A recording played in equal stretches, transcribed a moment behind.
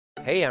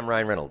Hey, I'm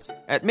Ryan Reynolds.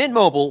 At Mint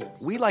Mobile,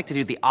 we like to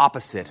do the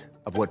opposite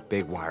of what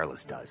Big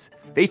Wireless does.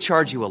 They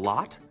charge you a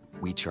lot,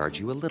 we charge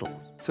you a little.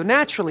 So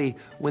naturally,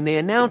 when they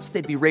announced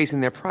they'd be raising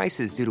their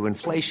prices due to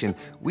inflation,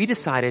 we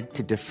decided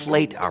to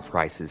deflate our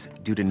prices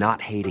due to not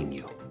hating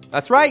you.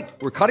 That's right.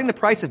 We're cutting the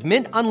price of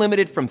Mint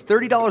Unlimited from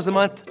 $30 a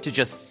month to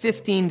just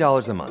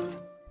 $15 a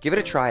month. Give it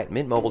a try at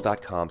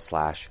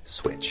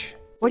mintmobile.com/switch.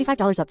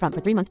 $45 up front for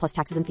 3 months plus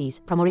taxes and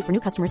fees. Promo rate for new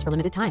customers for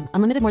limited time.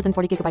 Unlimited more than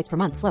 40 gigabytes per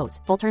month. Slows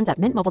full terms at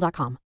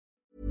mintmobile.com.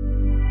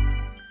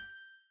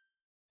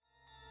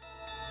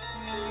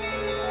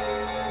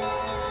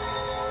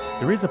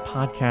 There is a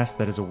podcast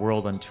that is a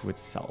world unto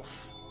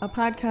itself. A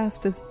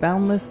podcast as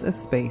boundless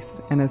as space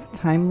and as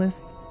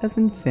timeless as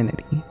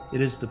infinity.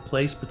 It is the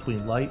place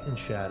between light and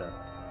shadow.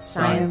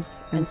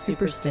 Science and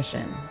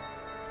superstition.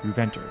 You've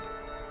entered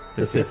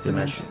The Fifth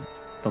Dimension.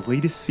 The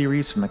latest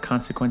series from the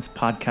Consequence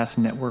Podcast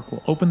Network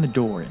will open the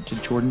door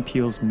into Jordan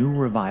Peele's new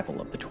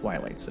revival of The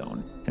Twilight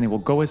Zone, and it will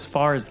go as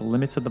far as the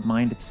limits of the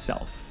mind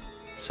itself.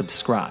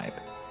 Subscribe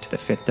to The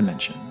Fifth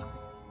Dimension.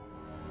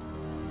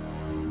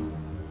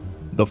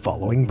 The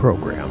following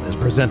program is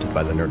presented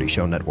by the Nerdy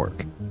Show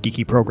Network,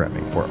 geeky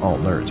programming for all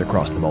nerds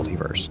across the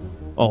multiverse.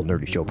 All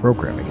Nerdy Show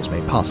programming is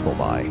made possible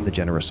by the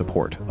generous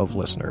support of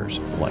listeners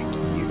like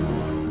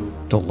you.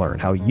 To learn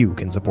how you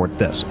can support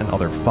this and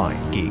other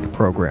fine geek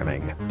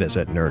programming,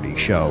 visit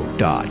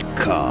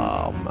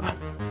nerdyshow.com.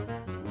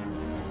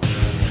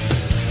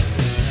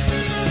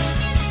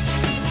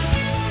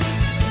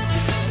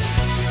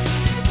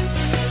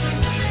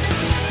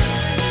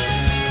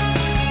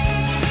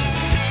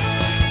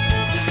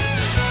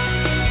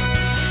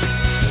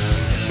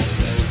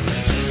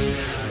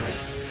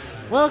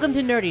 Welcome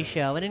to Nerdy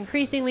Show, an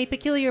increasingly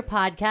peculiar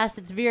podcast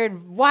that's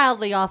veered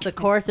wildly off the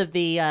course of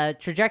the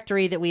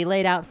trajectory that we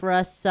laid out for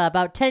us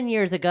about 10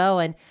 years ago,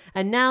 and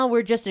now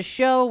we're just a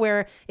show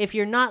where if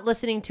you're not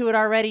listening to it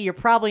already, you're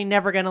probably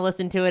never going to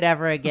listen to it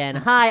ever again.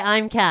 Hi,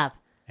 I'm Cap.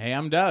 Hey,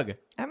 I'm Doug.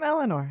 I'm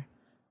Eleanor.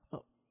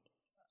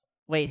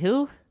 Wait,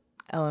 who?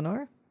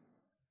 Eleanor?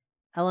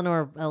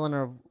 Eleanor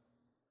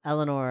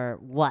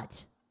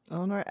what?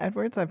 Eleanor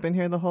Edwards. I've been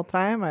here the whole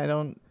time. I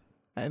don't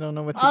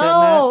know what you're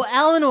Oh,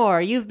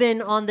 Eleanor, you've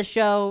been on the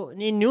show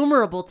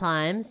innumerable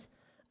times,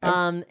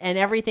 and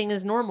everything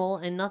is normal,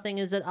 and nothing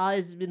is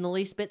in the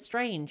least bit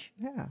strange.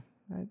 getting at.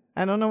 Yeah.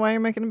 I don't know why you're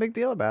making a big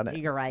deal about it.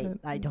 You're right.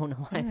 I don't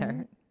know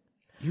either.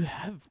 You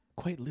have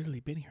quite literally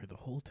been here the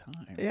whole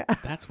time. Yeah.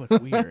 That's what's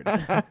weird.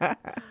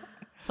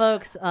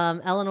 Folks,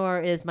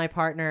 Eleanor is my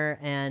partner,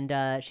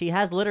 and she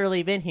has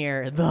literally been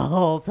here the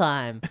whole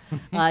time.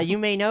 You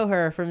may know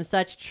her from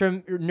such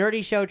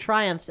nerdy show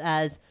triumphs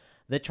as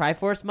the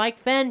Triforce Mike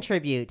Fenn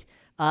tribute,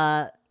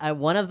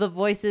 one of the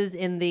voices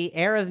in the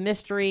Air of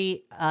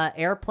Mystery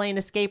airplane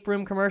escape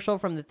room commercial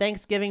from the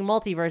Thanksgiving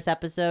Multiverse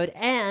episode,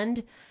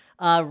 and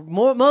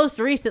most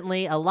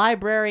recently, a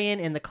librarian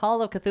in the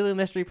Call of Cthulhu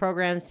Mystery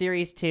Program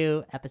Series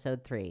 2,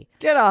 Episode 3.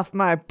 Get off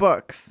my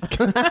books.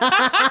 Get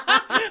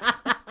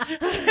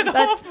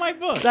off my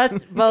book.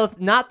 That's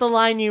both not the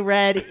line you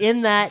read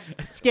in that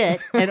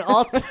skit, and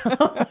also...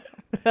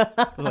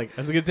 Like,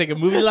 I was going to take a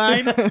movie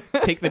line,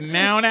 take the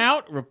noun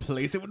out,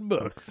 replace it with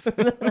books.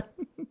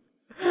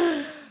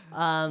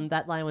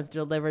 That line was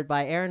delivered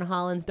by Aaron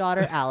Holland's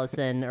daughter,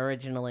 Allison,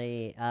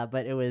 originally,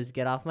 but it was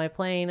Get Off My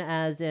Plane,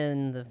 as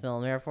in the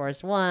film Air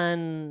Force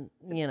One,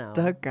 you know.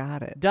 Doug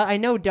got it. I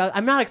know Doug.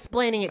 I'm not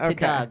explaining it to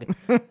Doug.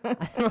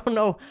 I don't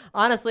know.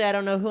 Honestly, I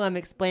don't know who I'm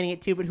explaining it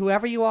to, but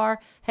whoever you are,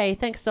 hey,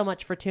 thanks so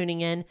much for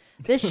tuning in.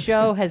 This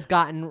show has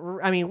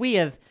gotten,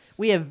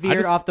 we have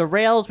veered off the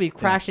rails. We've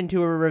crashed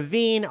into a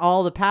ravine.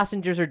 All the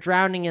passengers are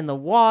drowning in the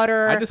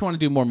water. I just want to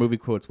do more movie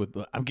quotes with,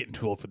 I'm getting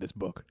too old for this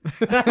book.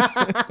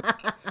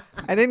 I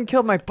didn't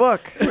kill my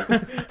book.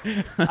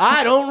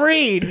 I don't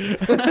read.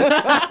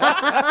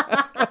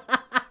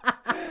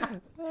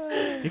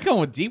 You're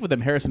going deep with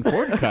them Harrison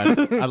Ford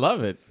cuts. I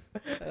love it.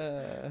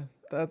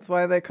 That's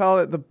why they call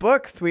it the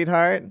book,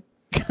 sweetheart.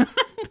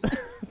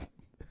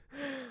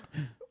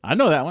 I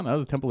know that one. That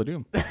was Temple of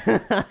Doom.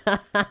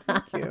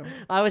 Thank you.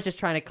 I was just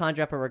trying to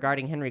conjure up a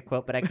regarding Henry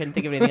quote, but I couldn't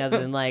think of anything other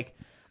than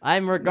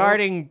I'm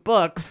regarding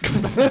books.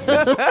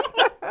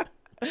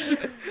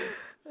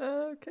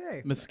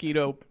 Okay.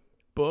 Mosquito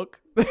book.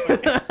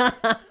 Mosquito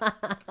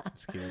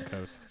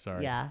Coast.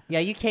 Sorry. Yeah,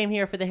 you came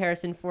here for the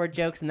Harrison Ford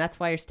jokes, and that's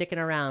why you're sticking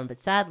around. But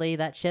sadly,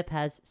 that ship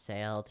has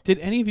sailed. Did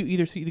any of you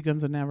either see the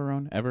Guns of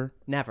Navarone ever?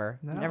 Never.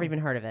 No. Never even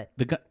heard of it.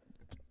 The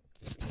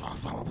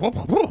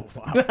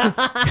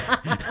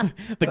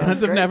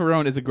Guns of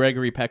Navarone is a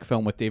Gregory Peck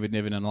film with David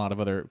Niven and a lot of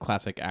other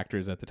classic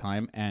actors at the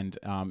time, and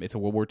it's a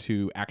World War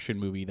II action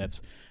movie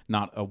that's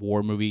not a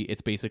war movie.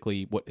 It's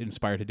basically what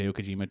inspired Hideo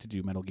Kojima to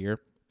do Metal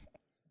Gear.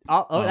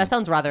 Oh, that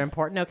sounds rather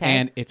important. Okay.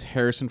 And it's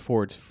Harrison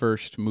Ford's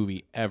first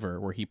movie ever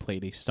where he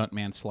played a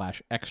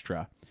stuntman /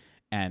 extra.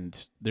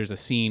 And there's a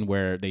scene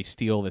where they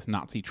steal this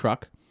Nazi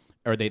truck,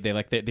 or they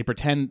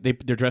pretend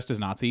they're dressed as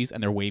Nazis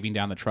and they're waving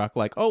down the truck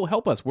like, "Oh,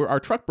 help us!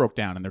 Our truck broke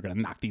down," and they're gonna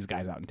knock these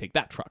guys out and take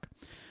that truck.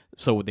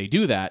 So they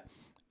do that,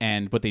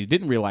 and what they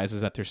didn't realize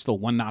is that there's still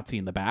one Nazi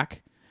in the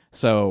back.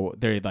 So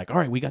they're like, all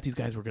right, we got these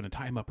guys. We're going to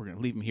tie them up. We're going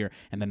to leave them here.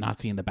 And the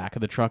Nazi in the back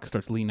of the truck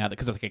starts leaning out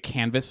because it's like a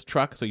canvas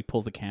truck. So he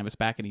pulls the canvas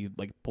back and he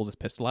like pulls his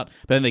pistol out.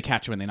 But then they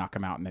catch him and they knock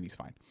him out and then he's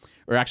fine.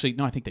 Or actually,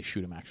 no, I think they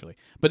shoot him actually.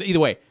 But either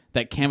way,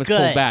 that canvas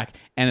pulls back.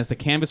 And as the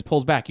canvas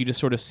pulls back, you just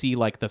sort of see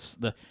like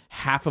the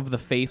half of the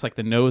face, like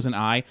the nose and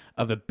eye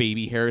of the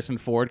baby Harrison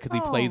Ford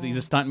because he's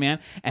a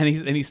stuntman. And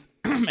he's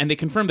and they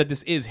confirm that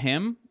this is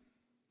him.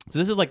 So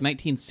this is like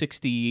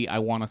 1960, I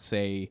want to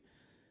say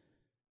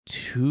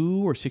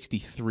 2 or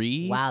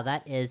 63. Wow,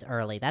 that is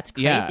early. That's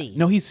crazy. Yeah.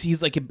 No,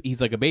 he's like a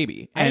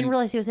baby. I didn't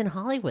realize he was in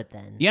Hollywood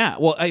then. Yeah.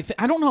 Well, I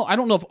don't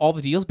know of all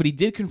the deals, but he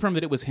did confirm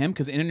that it was him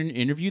because in an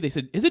interview they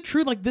said, "Is it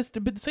true? Like this?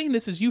 They've been saying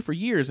this is you for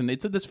years, and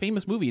it's this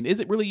famous movie. And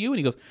is it really you?" And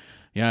he goes,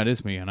 "Yeah, it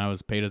is me. And I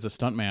was paid as a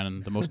stuntman.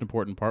 And the most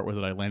important part was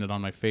that I landed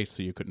on my face,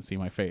 so you couldn't see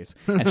my face.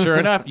 And sure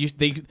enough,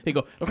 they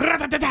go,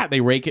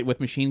 they rake it with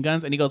machine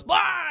guns, and he goes,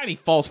 blah! And he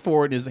falls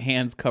forward, and his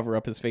hands cover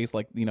up his face,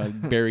 like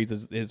buries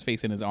his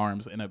face in his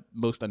arms in a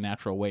most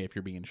unnatural way if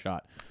you're being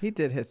shot. He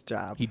did his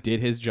job. He did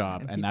his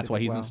job, and that's why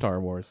he's in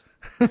Star Wars.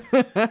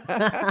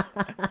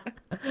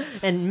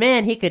 And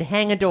man, he could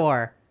hang a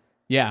door.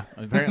 Yeah,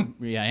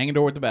 apparently, hang a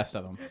door with the best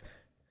of them.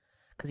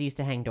 Because he used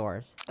to hang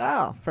doors.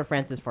 Oh. For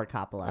Francis Ford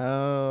Coppola.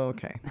 Oh,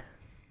 okay.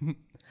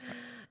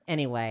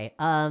 Anyway,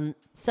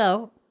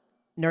 so,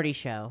 Nerdy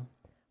Show.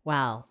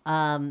 Wow.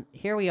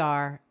 Here we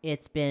are.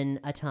 It's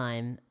been a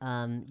time.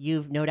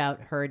 You've no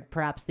doubt heard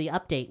perhaps the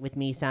update with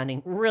me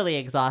sounding really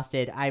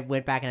exhausted. I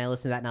went back and I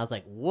listened to that and I was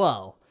like,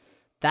 whoa,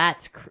 I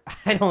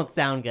don't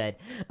sound good.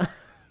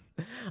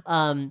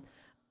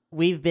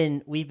 We've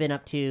been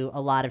up to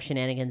a lot of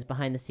shenanigans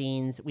behind the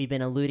scenes. We've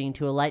been alluding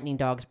to a Lightning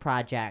Dogs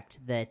project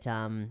that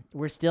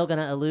we're still going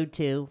to allude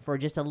to for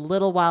just a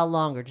little while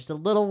longer, just a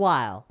little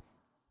while.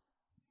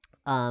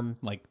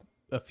 Like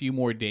a few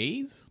more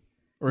days,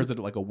 or is it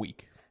like a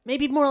week?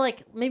 Maybe more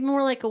like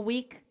a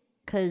week,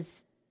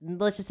 because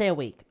let's just say a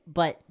week.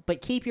 But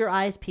keep your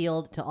eyes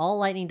peeled to all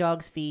Lightning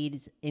Dogs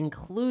feeds,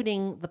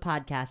 including the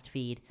podcast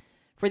feed,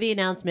 for the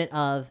announcement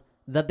of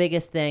the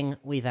biggest thing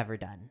we've ever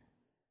done.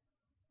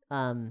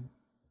 And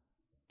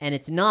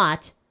it's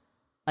not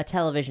a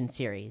television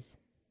series,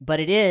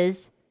 but it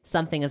is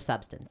something of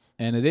substance.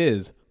 And it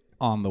is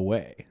on the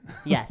way.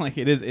 Yes. Like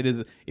it is.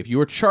 If you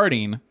were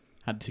charting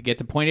how to get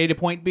to point A to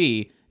point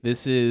B,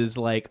 this is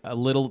like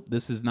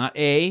this is not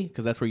A,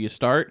 because that's where you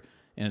start,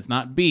 and it's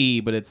not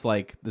B, but it's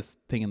like this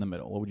thing in the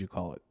middle. What would you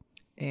call it?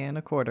 And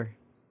a quarter.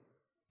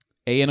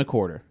 A and a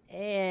quarter.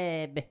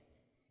 Or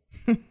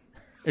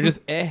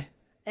just I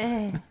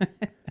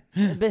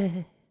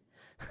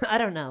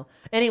don't know.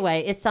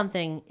 Anyway, it's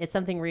something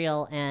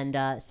real,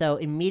 and so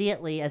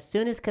immediately, as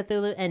soon as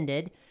Cthulhu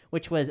ended,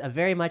 which was a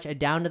very much a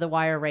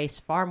down-to-the-wire race,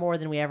 far more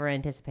than we ever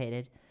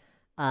anticipated,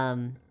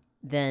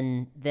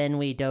 then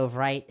we dove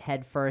right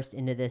headfirst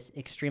into this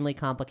extremely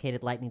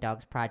complicated Lightning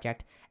Dogs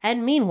project.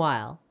 And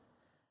meanwhile,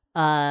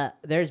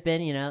 there's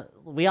been,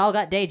 we all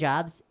got day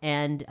jobs,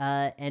 and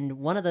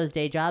one of those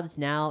day jobs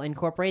now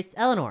incorporates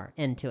Eleanor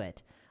into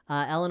it.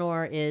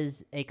 Eleanor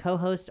is a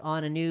co-host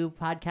on a new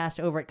podcast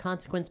over at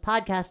Consequence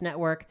Podcast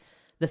Network,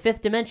 The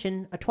Fifth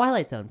Dimension, a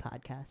Twilight Zone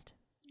podcast.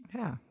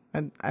 Yeah.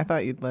 I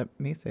thought you'd let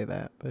me say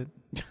that, but...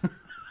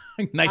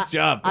 Nice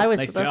job. I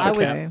was okay.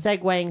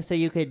 segueing so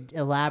you could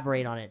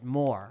elaborate on it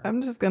more.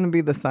 I'm just going to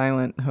be the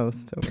silent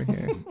host over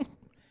here.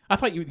 I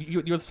thought you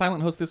were the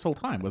silent host this whole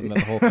time. Wasn't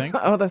that the whole thing?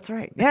 Oh, that's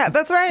right. Yeah,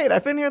 that's right.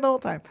 I've been here the whole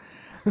time.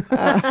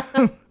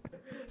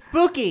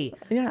 Spooky.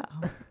 Yeah.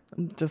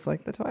 Just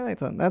like the Twilight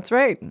Zone. That's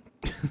right.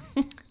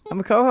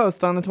 I'm a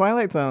co-host on the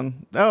Twilight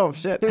Zone. Oh,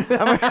 shit.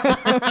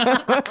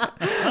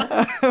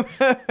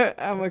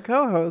 I'm a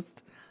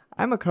co-host.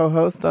 I'm a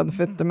co-host on the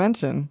Fifth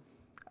Dimension,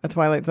 a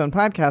Twilight Zone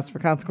podcast for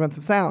Consequence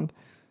of Sound.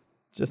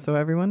 Just so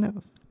everyone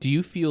knows. Do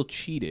you feel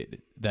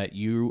cheated that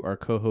you are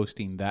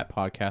co-hosting that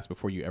podcast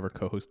before you ever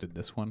co-hosted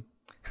this one?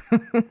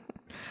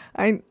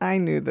 I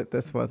knew that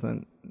this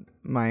wasn't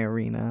my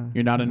arena.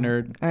 You're not a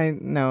nerd? I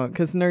know,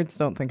 because nerds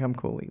don't think I'm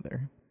cool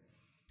either.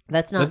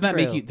 That's not doesn't that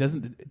true. make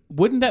you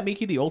wouldn't that make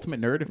you the ultimate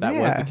nerd if that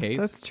was the case?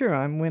 That's true.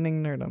 I'm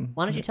winning nerdom.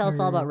 Why don't you tell us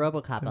all about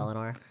RoboCop,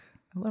 Eleanor?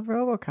 I love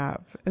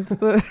RoboCop. It's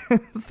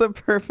the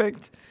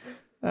perfect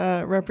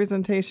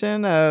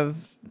representation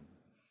of...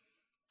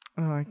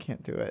 Oh, I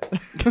can't do it.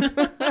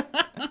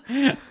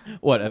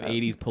 What, of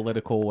 80s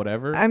political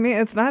whatever? I mean,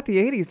 it's not the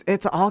 80s.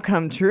 It's all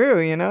come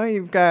true,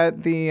 You've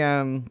got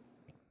the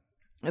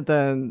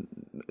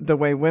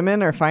way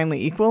women are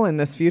finally equal in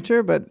this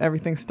future, but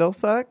everything still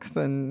sucks.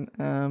 And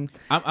I'm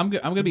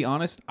gonna be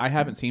honest. I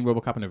haven't seen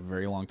RoboCop in a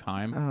very long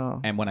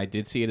time, and when I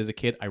did see it as a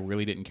kid, I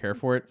really didn't care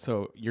for it.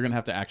 So you're gonna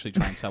have to actually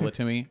try and sell it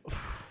to me.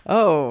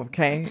 Oh,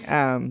 okay.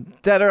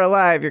 Dead or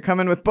alive, you're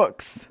coming with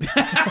books.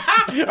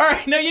 All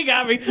right, no, you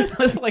got me.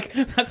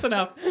 That's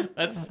enough.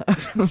 That's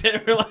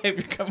Dead or alive.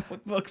 You're coming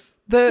with books.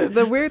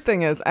 The weird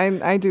thing is,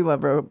 I do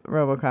love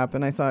RoboCop,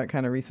 and I saw it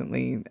kind of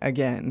recently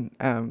again.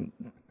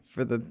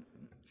 For the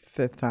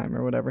fifth time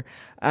or whatever.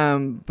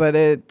 But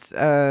it's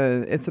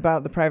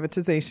about the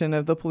privatization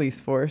of the police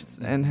force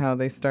and how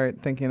they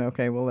start thinking,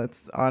 okay, well,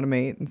 let's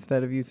automate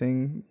instead of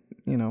using,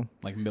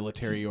 like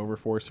military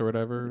overforce or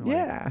whatever. Like,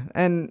 yeah,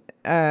 and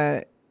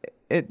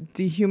it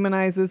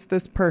dehumanizes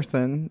this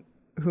person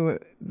who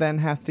then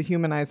has to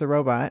humanize a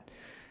robot,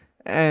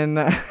 and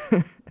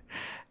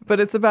but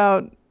it's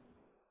about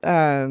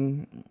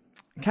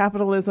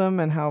capitalism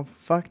and how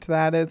fucked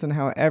that is, and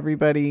how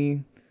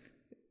everybody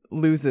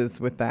loses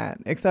with that,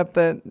 except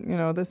that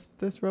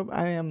this robot.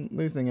 I am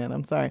losing it.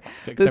 I'm sorry.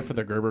 Except for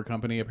the Gerber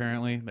company,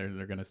 apparently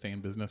they're going to stay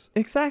in business.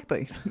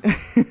 Exactly.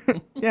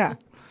 Yeah.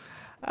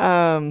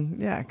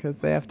 Because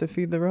they have to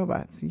feed the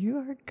robots. You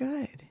are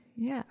good.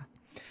 Yeah.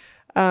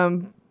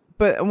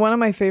 But one of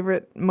my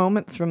favorite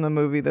moments from the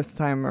movie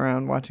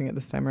watching it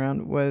this time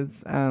around,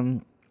 was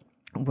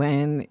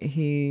when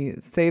he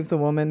saves a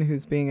woman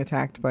who's being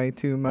attacked by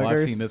two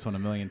muggers. I've seen this one a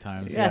million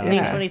times. Yeah,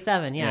 scene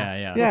 27.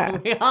 Yeah. Yeah.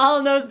 We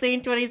all know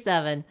scene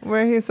 27.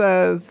 Where he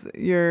says,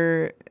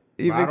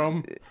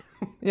 Madam,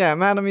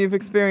 madam, you've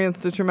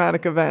experienced a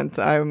traumatic event.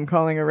 I'm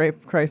calling a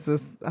rape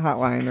crisis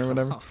hotline or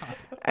whatever.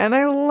 And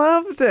I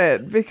loved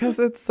it because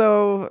it's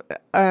so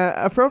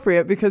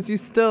appropriate, because you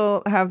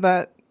still have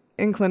that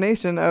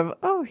inclination of,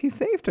 oh, he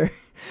saved her.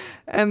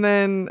 And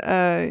then,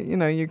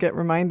 you get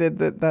reminded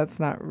that that's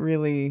not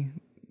really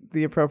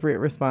the appropriate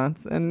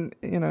response. And,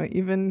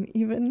 even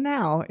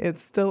now,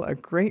 it's still a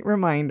great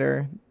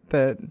reminder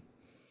that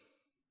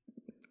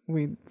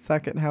we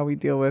suck at how we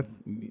deal with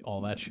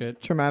all that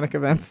shit, traumatic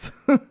events.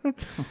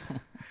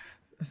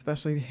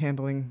 Especially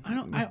handling. I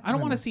don't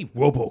want to see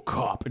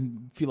RoboCop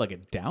and feel like a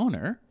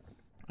downer.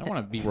 I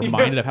want to be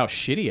reminded of how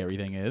shitty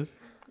everything is.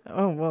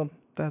 Oh, well,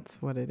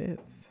 that's what it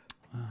is.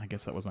 I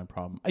guess that was my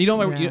problem. You know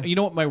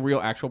what my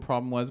real actual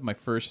problem was? My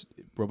first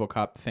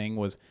RoboCop thing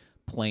was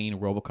playing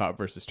RoboCop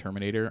versus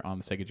Terminator on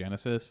the Sega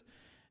Genesis.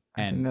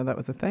 I didn't know that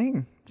was a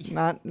thing. It's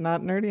not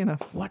nerdy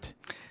enough. What?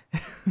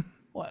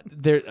 What?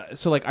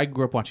 So like I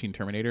grew up watching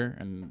Terminator,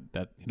 and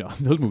that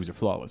those movies are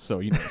flawless.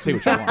 So say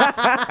what you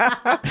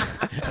want.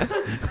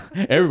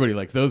 Everybody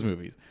likes those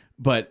movies.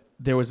 But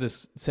there was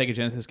this Sega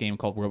Genesis game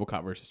called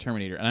RoboCop versus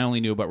Terminator, and I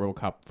only knew about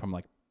RoboCop from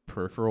like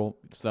peripheral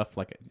stuff,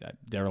 like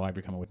Dead or Alive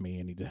You're Coming With Me,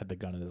 and he had the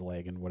gun in his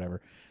leg and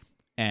whatever.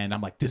 And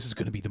I'm like, this is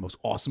going to be the most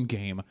awesome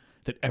game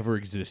that ever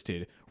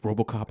existed.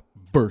 RoboCop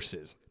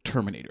versus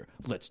Terminator.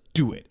 Let's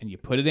do it. And you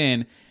put it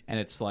in, and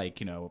it's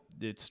like,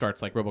 it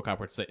starts like RoboCop.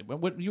 Where it's like,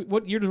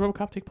 what year does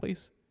RoboCop take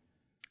place?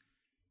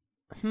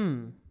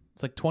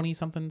 It's like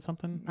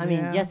 20-something. I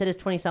mean, yes, it is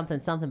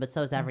 20-something, but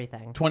so is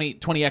everything.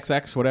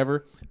 20XX,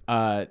 whatever.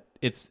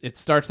 It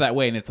starts that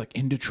way, and it's like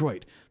in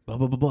Detroit, blah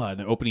blah blah blah. And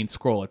the opening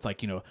scroll, it's like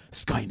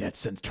Skynet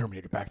sends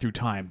Terminator back through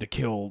time to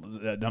kill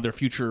another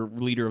future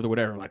leader of the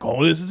whatever. Like,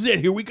 oh, this is it.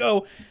 Here we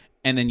go.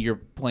 And then you're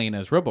playing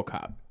as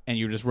RoboCop, and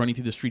you're just running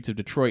through the streets of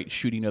Detroit,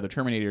 shooting other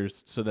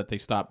Terminators so that they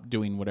stop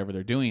doing whatever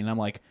they're doing. And I'm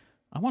like,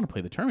 I want to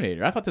play the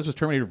Terminator. I thought this was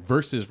Terminator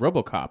versus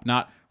RoboCop,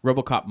 not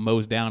RoboCop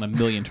mows down a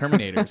million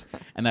Terminators.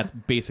 And that's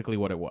basically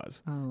what it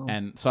was. Oh.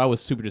 And so I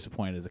was super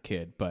disappointed as a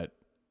kid, but.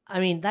 I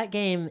mean, that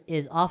game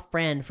is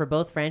off-brand for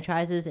both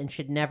franchises and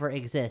should never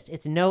exist.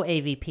 It's no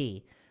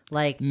AVP.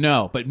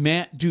 No, but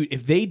man, dude,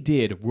 if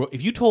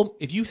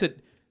you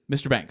said,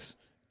 Mr. Banks,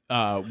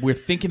 we're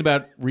thinking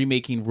about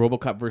remaking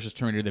RoboCop versus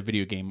Terminator, the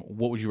video game,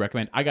 what would you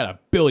recommend? I got a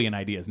billion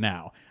ideas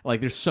now.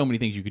 Like, there's so many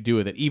things you could do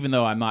with it, even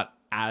though I'm not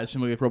as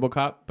familiar with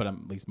RoboCop, but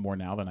I'm at least more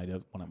now than I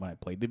did when I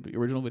played the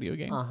original video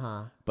game.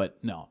 But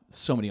no,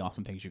 so many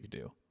awesome things you could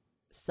do.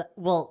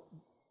 Well,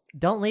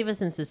 don't leave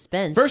us in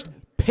suspense. First,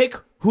 pick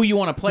who you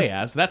want to play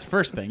as. That's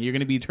first thing. You're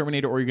going to be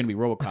Terminator or you're going to be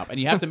RoboCop. And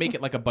you have to make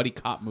it like a buddy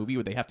cop movie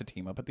where they have to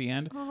team up at the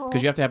end,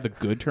 because you have to have the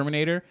good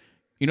Terminator.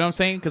 You know what I'm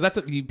saying?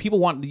 Because people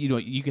want,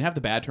 you can have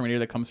the bad Terminator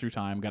that comes through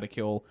time, got to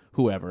kill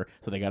whoever,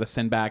 so they got to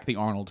send back the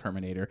Arnold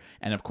Terminator,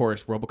 and of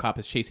course RoboCop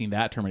is chasing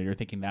that Terminator,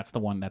 thinking that's the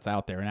one that's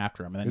out there and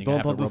after him. And then you don't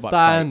have understand. The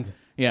robot fight.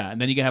 Yeah,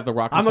 and then you can have the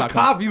Rock'em I'm a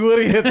cop, you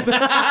idiot.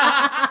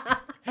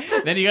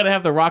 Then you got to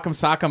have the Rock'em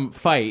Sock'em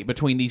fight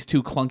between these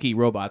two clunky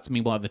robots.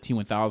 Meanwhile, the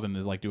T-1000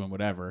 is like doing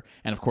whatever,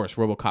 and of course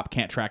RoboCop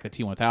can't track the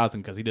T-1000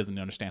 because he doesn't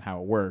understand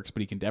how it works,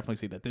 but he can definitely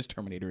see that this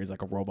Terminator is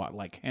like a robot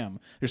like him.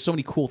 There's so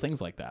many cool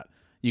things like that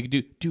you could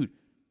do, dude.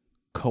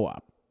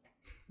 Co-op.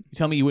 You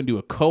tell me you wouldn't do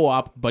a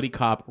co-op buddy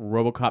cop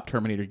RoboCop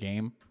Terminator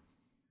game?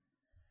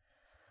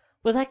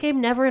 Was that game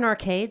never in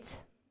arcades?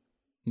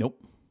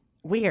 Nope.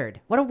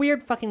 Weird. What a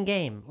weird fucking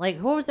game. Like,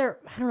 who was there?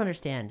 I don't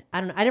understand.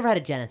 I never had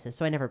a Genesis,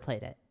 so I never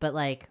played it. But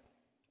like,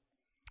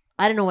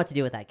 I don't know what to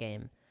do with that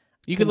game.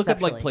 You could look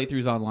up like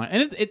playthroughs online,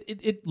 and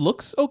it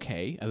looks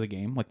okay as a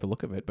game, like the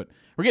look of it. But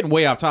we're getting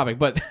way off topic.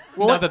 But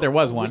not that there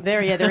was one.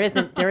 There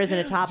isn't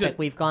a topic.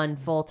 We've gone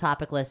full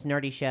topicless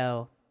nerdy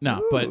show.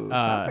 No, but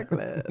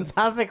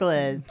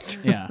topicless.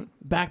 Yeah,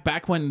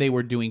 back when they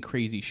were doing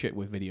crazy shit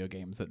with video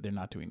games that they're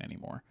not doing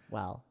anymore.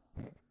 Well,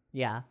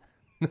 yeah.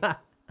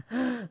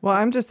 Well,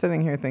 I'm just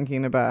sitting here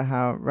thinking about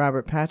how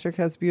Robert Patrick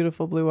has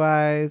beautiful blue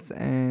eyes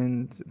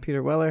and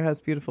Peter Weller has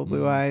beautiful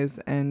blue eyes,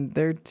 and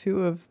they're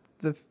two of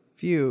the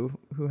few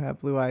who have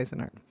blue eyes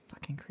and aren't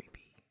fucking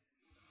creepy.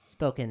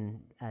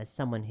 Spoken as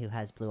someone who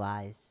has blue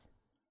eyes.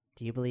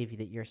 Do you believe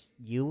that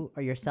you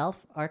or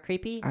yourself are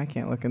creepy? I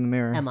can't look in the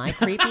mirror. Am I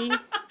creepy?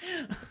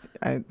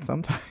 I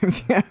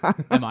sometimes, yeah.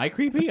 Am I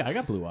creepy? I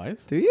got blue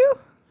eyes. Do you?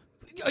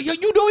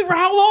 You know me for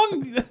how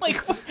long?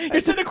 Like, you're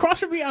sitting across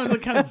from me. I was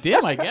like kind of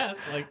dim, I guess.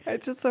 Like, I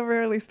just so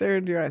rarely stare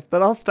into your eyes,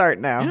 but I'll start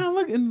now. yeah,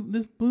 look, and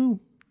this blue.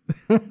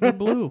 They're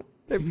blue.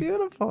 They're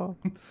beautiful.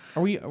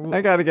 Are we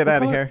I got to get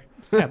out of here.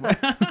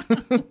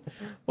 Cab.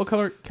 What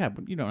color?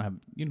 Cab, you don't have,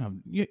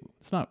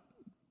 it's not,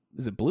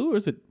 is it blue or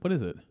what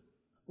is it?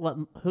 What?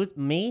 Who's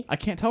me? I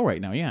can't tell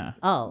right now, yeah.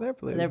 Oh, They're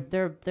blue.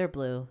 They're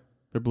blue.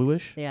 They're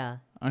bluish? Yeah.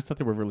 I just thought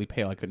they were really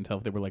pale. I couldn't tell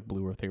if they were like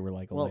blue or if they were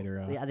like a Well,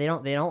 lighter. yeah, they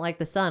don't like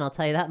the sun. I'll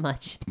tell you that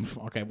much.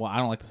 Okay, well, I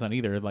don't like the sun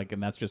either. Like,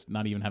 and that's just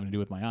not even having to do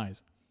with my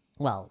eyes.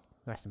 Well,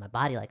 the rest of my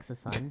body likes the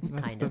sun,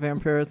 That's kind the of.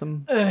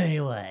 vampirism.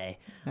 Anyway,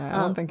 I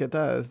don't think it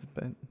does,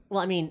 but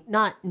well, I mean,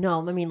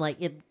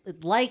 like it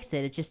likes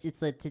it.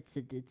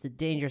 It's a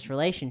dangerous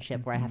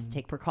relationship where I have to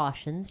take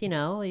precautions. You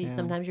know,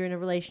 sometimes you're in a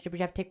relationship where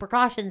you have to take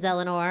precautions,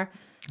 Eleanor.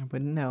 I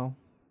wouldn't know.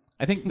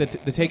 I think the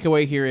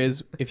takeaway here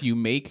is if you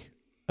make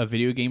a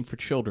video game for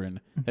children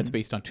that's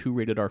based on 2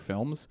 rated R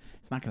films,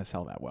 it's not going to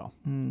sell that well.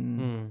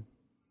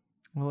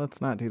 Well,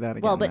 let's not do that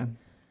again. Well, then.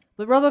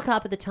 but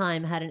RoboCop at the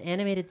time had an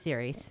animated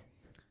series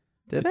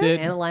Did it it? did.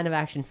 and a line of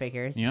action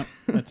figures. Yep,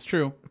 that's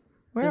true.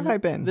 Where have I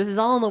been? This is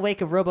all in the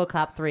wake of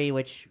RoboCop 3,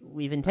 which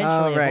we've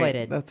intentionally right.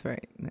 avoided. That's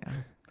right. Yeah.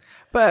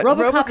 But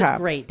RoboCop is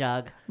great,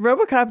 Doug.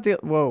 RoboCop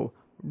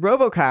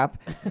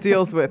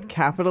deals with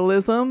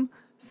capitalism,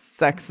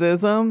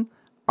 sexism,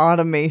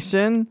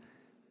 automation,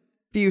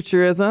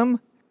 futurism,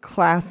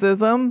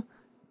 classism,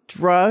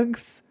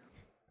 drugs,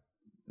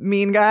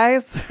 mean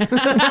guys,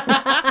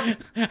 I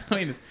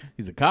mean,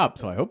 he's a cop,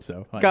 so I hope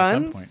so. Like,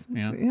 guns. At some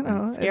point. Yeah. You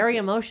know, Scary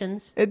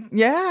emotions.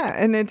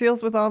 and it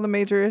deals with all the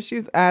major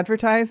issues.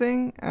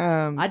 Advertising,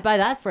 I'd buy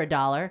that for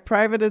 $1.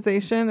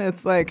 privatization.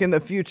 It's like in the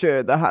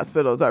future the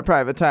hospitals are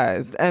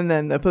privatized, and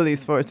then the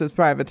police force is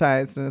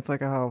privatized, and it's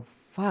like, oh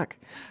fuck.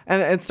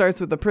 And it starts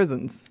with the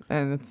prisons,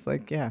 and it's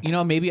like, yeah.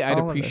 Maybe I'd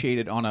All of appreciate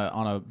it on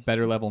a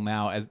better level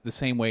now, as the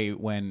same way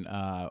when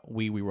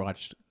we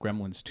watched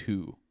Gremlins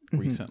 2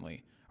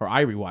 recently, or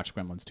I rewatched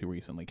Gremlins 2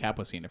 recently. Cap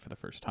was seeing it for the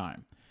first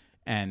time,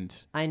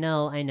 and I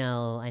know.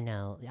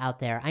 Out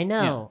there. I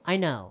know.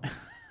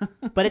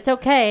 But it's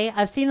okay.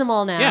 I've seen them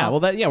all now.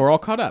 we're all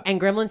caught up. And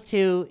Gremlins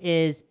 2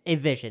 is a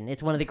vision.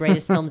 It's one of the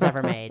greatest films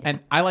ever made. And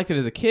I liked it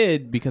as a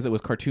kid because it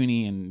was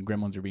cartoony and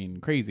Gremlins are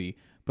being crazy.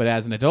 But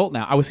as an adult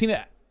now, I was seeing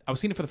it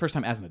for the first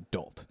time as an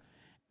adult.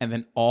 And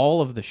then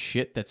all of the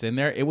shit that's in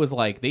there, it was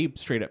like they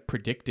straight up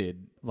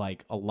predicted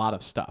like a lot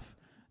of stuff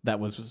that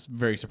was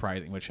very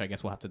surprising, which I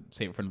guess we'll have to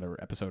save it for another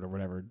episode or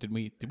whatever. Did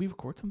we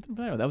record something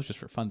for that? Or that was just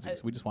for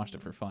funsies. We just watched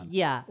it for fun.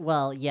 Yeah,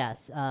 well,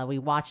 yes. We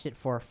watched it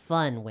for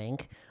fun,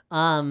 wink.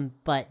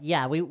 But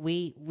yeah,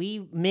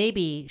 we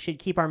maybe should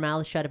keep our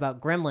mouths shut about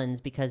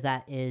Gremlins because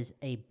that is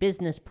a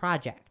business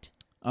project.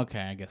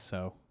 Okay, I guess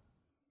so.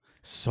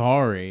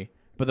 Sorry.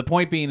 But the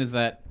point being is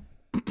that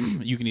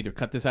you can either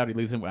cut this out or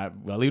leave it.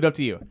 I'll leave it up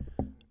to you.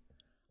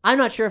 I'm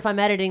not sure if I'm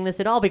editing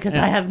this at all because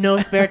I have no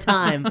spare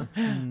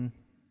time.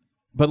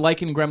 But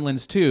like in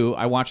Gremlins 2,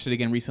 I watched it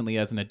again recently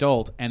as an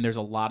adult, and there's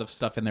a lot of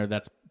stuff in there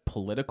that's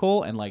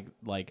political and like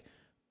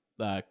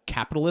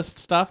capitalist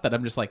stuff that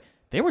I'm just like,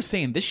 they were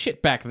saying this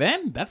shit back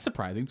then? That's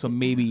surprising. So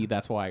maybe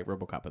that's why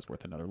RoboCop is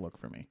worth another look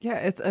for me. Yeah,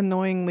 it's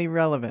annoyingly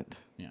relevant.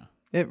 Yeah.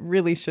 It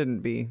really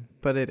shouldn't be,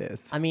 but it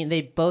is. I mean,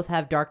 they both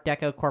have dark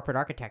deco corporate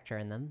architecture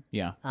in them.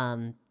 Yeah.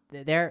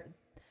 There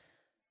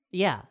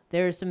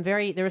were some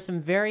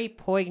very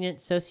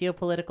poignant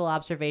socio-political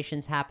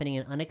observations happening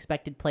in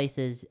unexpected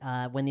places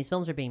when these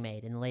films were being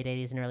made in the late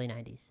 80s and early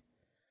 90s.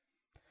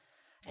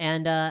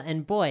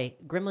 And boy,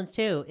 Gremlins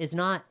 2 it's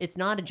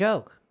not a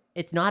joke.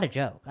 It's not a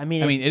joke. I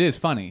mean, it is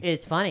funny.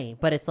 It's funny,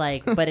 but it's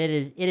like, but it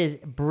is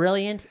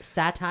brilliant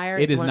satire.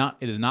 It is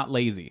not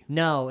lazy.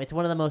 No, it's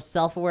one of the most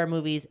self-aware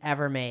movies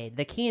ever made.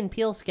 The Key and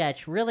Peele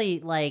sketch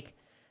really like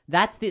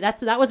that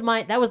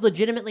was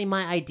legitimately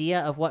my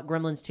idea of what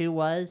Gremlins 2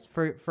 was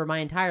for my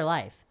entire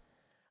life.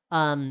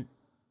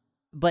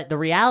 But the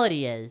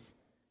reality is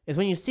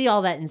when you see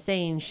all that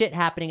insane shit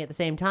happening at the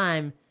same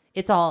time,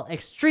 it's all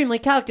extremely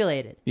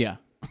calculated. Yeah.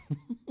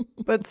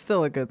 But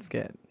still a good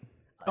skit.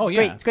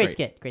 It's great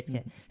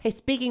skit. Hey,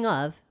 speaking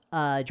of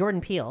Jordan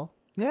Peele,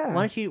 Yeah.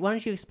 why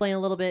don't you explain a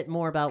little bit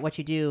more about what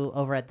you do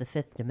over at the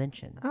Fifth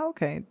Dimension?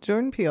 Okay.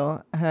 Jordan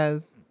Peele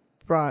has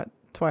brought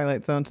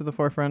Twilight Zone to the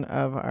forefront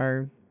of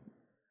our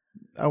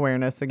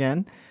awareness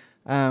again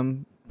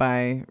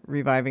by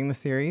reviving the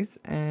series,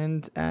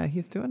 and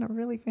he's doing a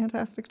really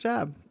fantastic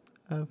job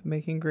of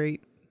making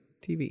great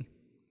TV.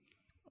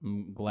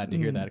 I'm glad to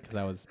hear that because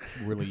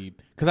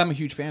I'm a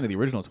huge fan of the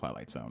original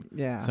Twilight Zone.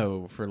 Yeah.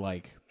 So for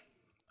like,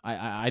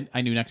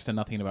 I knew next to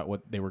nothing about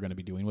what they were going to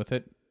be doing with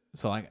it.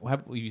 So like,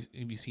 have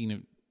you seen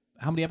it?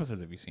 How many episodes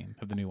have you seen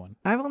of the new one?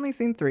 I've only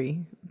seen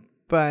 3,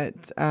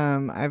 but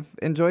I've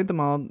enjoyed them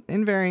all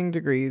in varying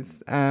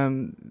degrees.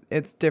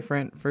 It's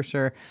different for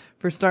sure.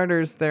 For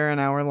starters, they're an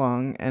hour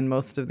long, and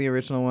most of the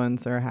original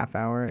ones are a half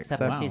hour.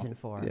 Except for season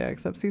 4. Yeah,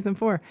 except season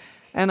 4.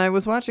 And I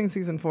was watching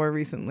season 4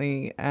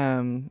 recently,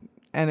 and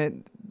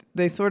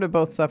they sort of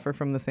both suffer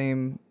from the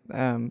same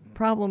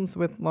problems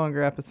with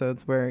longer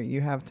episodes where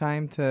you have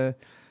time to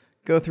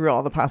go through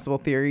all the possible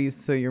theories,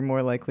 so you're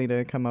more likely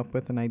to come up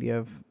with an idea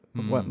of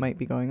what might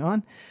be going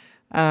on.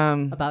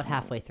 About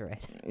halfway through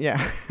it.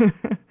 Yeah.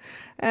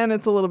 And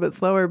it's a little bit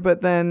slower,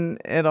 but then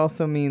it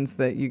also means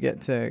that you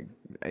get to,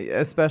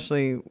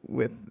 especially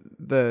with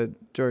the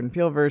Jordan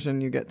Peele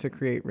version, you get to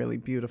create really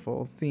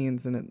beautiful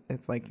scenes, and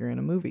it's like you're in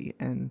a movie,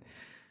 and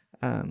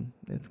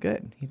it's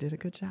good. He did a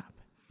good job.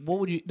 What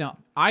would you now?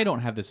 I don't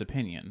have this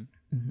opinion,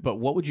 but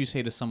what would you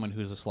say to someone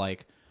who's just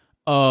like,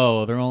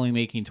 oh, they're only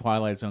making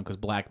Twilight Zone because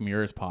Black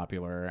Mirror is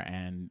popular,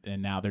 and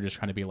now they're just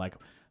trying to be like,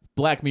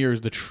 Black Mirror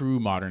is the true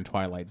modern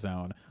Twilight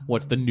Zone.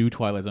 What's the new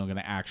Twilight Zone going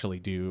to actually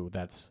do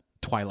that's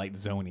Twilight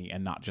Zone-y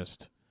and not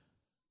just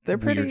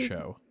weird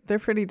show? They're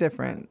pretty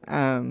different.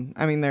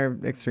 I mean, they're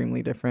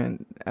extremely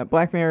different.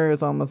 Black Mirror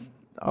is almost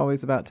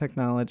always about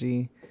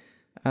technology.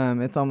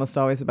 It's almost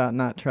always about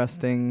not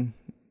trusting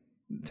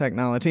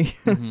technology.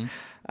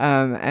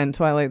 And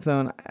Twilight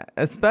Zone,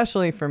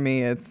 especially for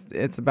me,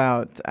 it's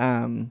about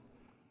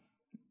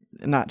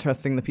not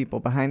trusting the people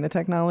behind the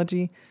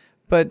technology.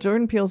 But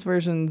Jordan Peele's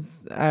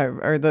versions,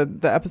 or the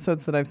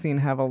episodes that I've seen,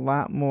 have a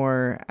lot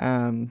more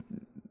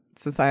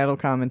societal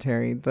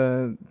commentary.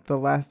 The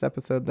last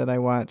episode that I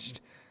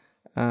watched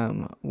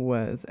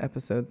was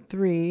episode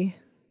 3.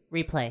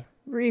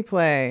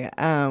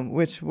 Replay,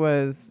 which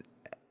was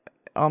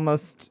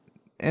almost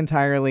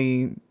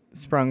entirely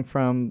sprung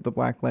from the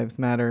Black Lives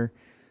Matter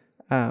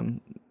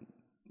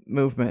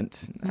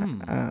movement.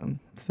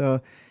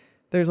 So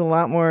there's a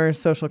lot more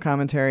social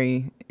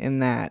commentary in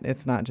that.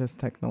 It's not just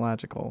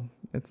technological.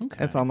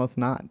 It's almost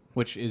not.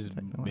 Which is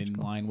in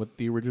line with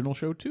the original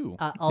show too.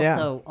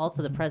 Also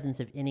the presence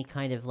of any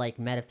kind of like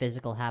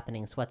metaphysical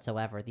happenings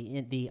whatsoever.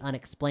 The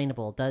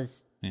unexplainable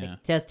does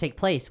take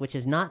place, which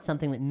is not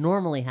something that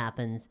normally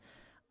happens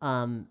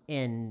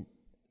in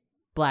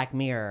Black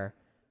Mirror.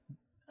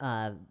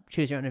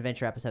 Choose Your Own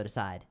Adventure episode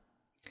aside.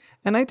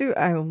 And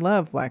I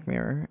love Black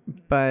Mirror,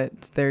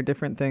 but they're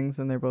different things,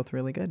 and they're both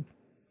really good.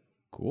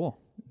 Cool.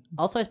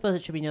 Also, I suppose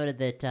it should be noted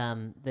that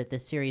that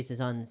this series is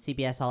on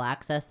CBS All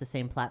Access, the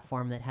same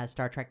platform that has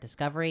Star Trek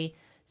Discovery,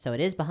 so it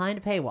is behind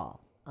a paywall.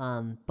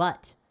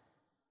 But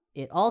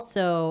it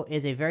also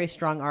is a very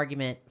strong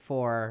argument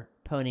for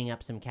ponying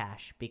up some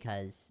cash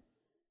because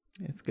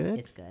it's good.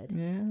 It's good.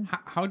 Yeah.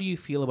 How do you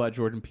feel about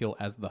Jordan Peele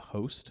as the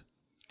host?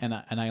 And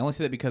I only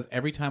say that because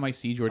every time I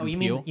see Jordan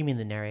Peele, you mean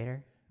the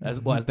narrator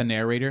as well as the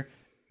narrator,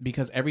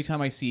 because every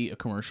time I see a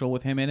commercial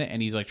with him in it, and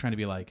he's like trying to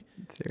be like,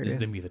 serious.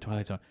 "This is the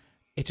Twilight Zone,"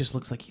 it just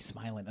looks like he's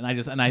smiling, and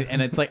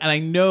I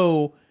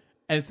know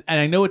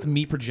it's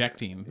me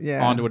projecting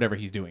onto whatever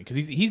he's doing because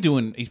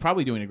he's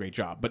probably doing a great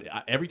job, but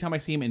every time I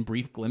see him in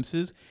brief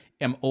glimpses,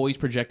 I'm always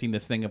projecting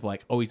this thing of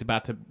like, oh, he's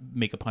about to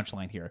make a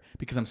punchline here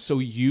because I'm so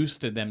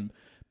used to them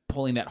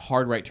pulling that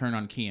hard right turn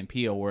on Key and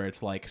Peele where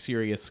it's like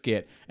serious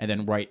skit and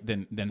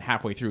then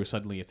halfway through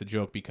suddenly it's a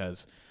joke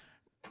because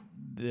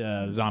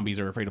the zombies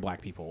are afraid of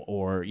black people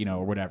or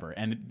or whatever,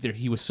 and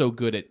he was so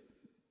good at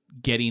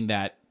getting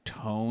that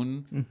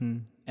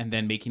tone and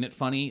then making it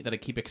funny that I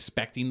keep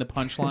expecting the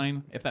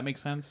punchline. If that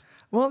makes sense.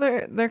 Well,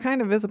 there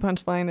kind of is a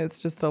punchline.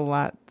 It's just a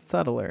lot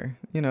subtler.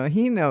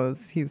 He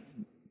knows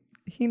he's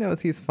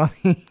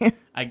funny.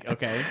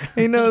 Okay.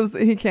 He knows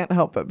he can't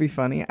help but be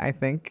funny, I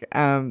think.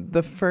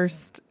 The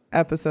first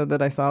episode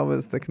that I saw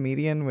was The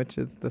Comedian, which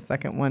is the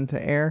second one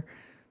to air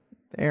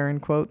in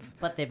quotes.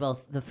 But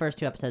the first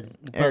two episodes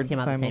aired came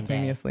out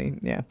simultaneously.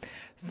 Yeah.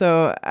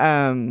 So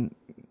on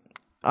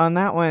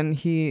that one,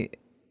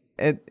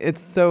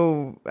 it's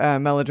so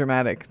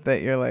melodramatic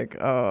that you're like,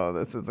 oh,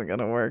 this isn't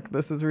gonna work.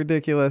 This is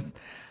ridiculous.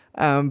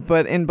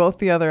 But in both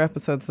the other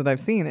episodes that I've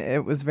seen,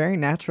 it was very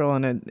natural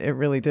and it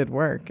really did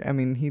work. I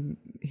mean,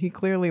 he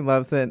clearly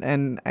loves it,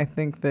 and I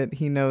think that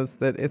he knows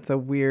that it's a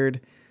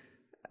weird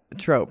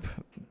trope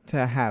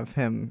to have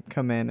him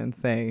come in and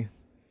say,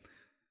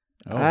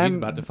 "Oh, he's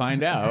about to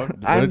find out."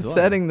 I'm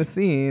setting the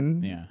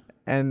scene, yeah,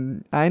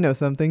 and I know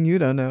something you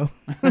don't know.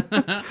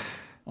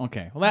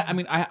 Okay, well,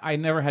 I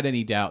never had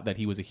any doubt that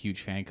he was a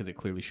huge fan because it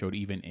clearly showed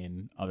even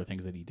in other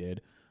things that he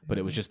did. But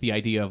it was just the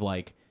idea of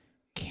like,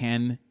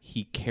 can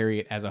he carry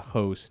it as a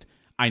host?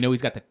 I know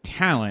he's got the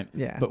talent,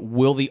 but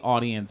will the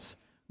audience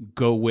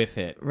go with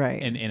it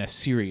in a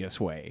serious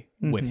way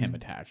with him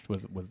attached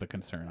was the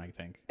concern, I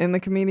think. In the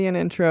Comedian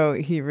intro,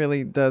 he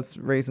really does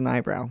raise an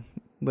eyebrow,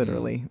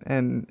 literally.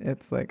 And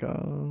it's like,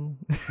 oh,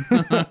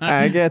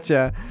 I get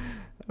you.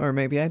 Or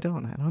maybe I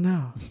don't. I don't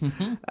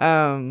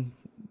know.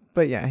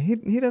 But yeah,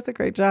 he does a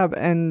great job.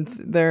 And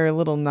there are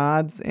little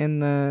nods in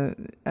the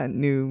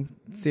new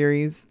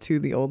series to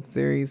the old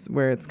series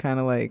where it's kind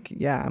of like,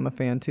 yeah, I'm a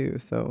fan too.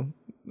 So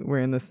we're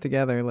in this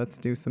together. Let's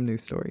do some new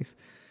stories.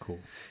 Cool.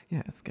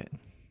 Yeah, it's good.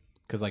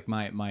 Because like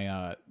my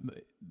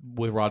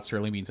with Rod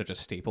Serling being such a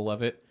staple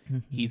of it,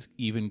 he's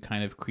even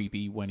kind of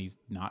creepy when he's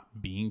not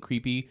being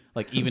creepy.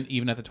 Like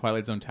even at the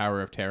Twilight Zone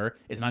Tower of Terror,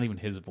 it's not even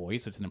his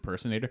voice; it's an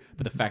impersonator.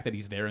 But the fact that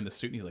he's there in the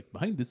suit and he's like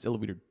behind this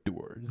elevator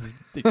door,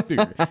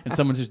 and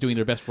someone's just doing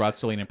their best Rod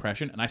Serling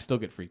impression, and I still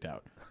get freaked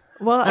out.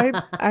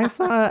 Well, I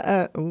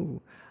saw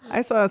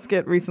I saw a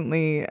skit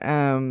recently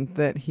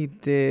that he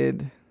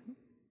did.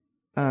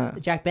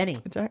 Jack Benny.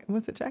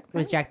 Was it Jack It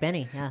Benny? was Jack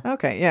Benny, yeah.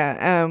 Okay,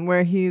 yeah.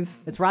 Where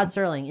he's It's Rod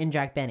Serling in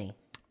Jack Benny.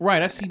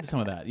 Right, I've seen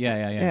some of that. Yeah.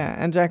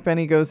 and Jack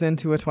Benny goes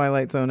into a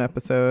Twilight Zone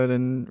episode,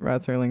 and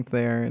Rod Serling's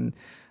there,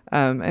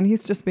 and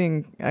he's just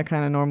being a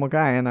kind of normal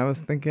guy. And I was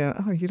thinking,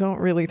 oh, you don't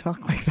really talk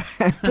like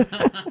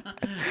that.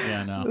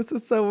 Yeah, no. This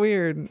is so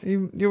weird.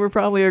 You were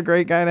probably a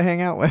great guy to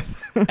hang out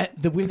with.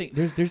 The weird thing,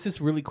 there's this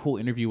really cool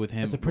interview with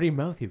him. It's a pretty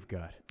mouth you've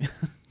got.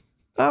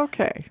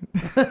 Okay.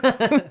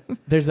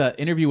 There's an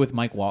interview with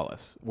Mike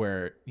Wallace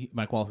where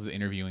Mike Wallace is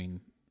interviewing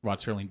Rod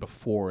Serling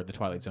before the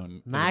Twilight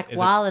Zone. Mike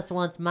Wallace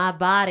wants my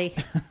body.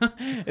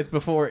 It's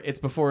before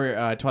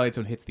Twilight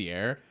Zone hits the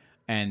air,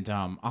 and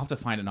I'll have to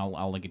find it and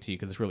I'll link it to you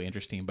because it's really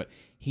interesting. But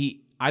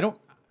I don't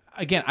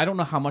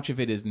know how much of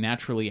it is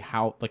naturally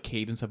how the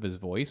cadence of his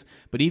voice,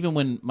 but even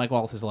when Mike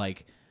Wallace is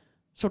like,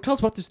 so tell us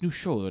about this new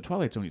show, The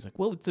Twilight Zone. He's like,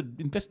 well, it's an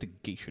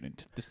investigation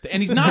into this,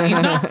 and he's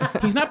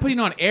not putting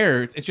on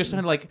air. It's just kind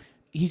of like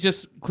he's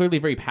just clearly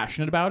very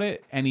passionate about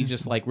it, and he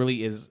just like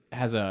really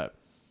has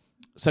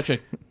such a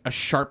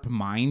sharp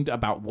mind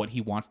about what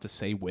he wants to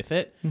say with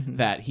it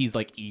that he's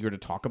like eager to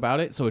talk about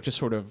it. So it just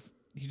sort of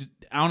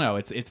I don't know.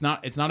 It's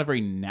not a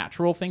very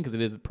natural thing because it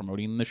is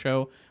promoting the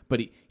show,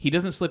 but he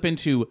doesn't slip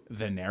into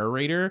the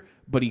narrator.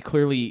 But it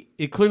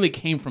clearly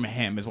came from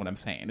him, is what I'm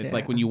saying. It's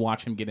like when you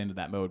watch him get into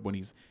that mode when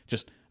he's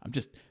I'm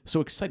just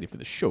so excited for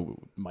the show,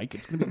 Mike.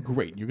 It's gonna be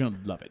great. You're gonna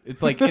love it.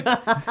 It's like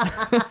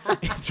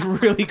it's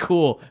really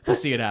cool to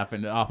see it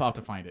happen. I'll have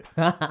to find it.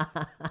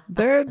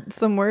 There are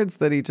some words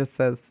that he just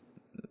says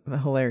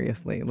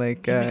hilariously,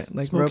 like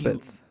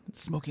robots.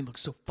 Smoking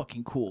looks so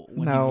fucking cool.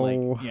 When No.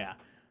 he's like, yeah.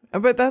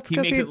 But that's He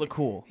because makes it look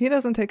cool. He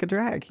doesn't take a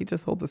drag. He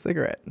just holds a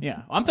cigarette.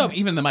 Yeah, I'm talking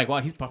even the Mike. Well,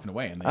 he's puffing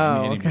away in the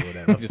Oh, interview okay.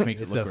 with it. It just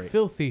makes it It's look a great.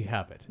 filthy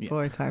habit. Yeah.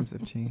 Boy, times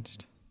have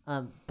changed.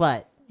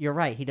 But you're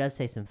right. He does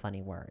say some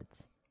funny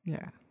words.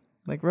 Yeah,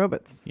 like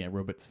robots. Yeah,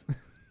 robots.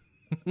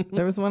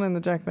 There was one in the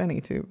Jack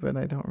Benny too, but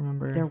I don't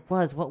remember. There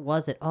was. What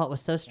was it? Oh, it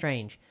was so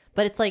strange.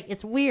 But it's like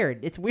it's weird.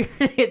 It's weird.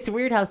 It's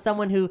weird how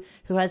someone who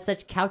has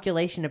such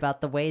calculation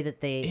about the way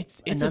that they It's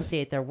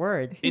enunciate their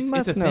words. He it's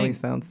must a know he thing.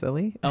 sounds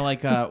silly.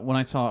 Like when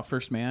I saw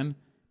First Man,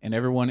 and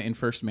everyone in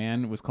First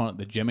Man was calling it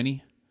the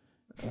Gemini.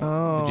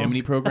 Oh, The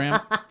Gemini program.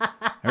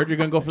 I heard you're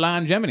gonna go fly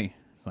on Gemini.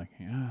 It's like,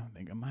 yeah, I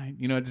think I might.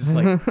 You know, it's just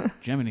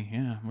like Gemini,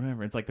 yeah,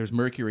 whatever. It's like there's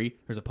Mercury,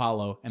 there's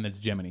Apollo, and there's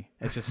Gemini.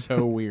 It's just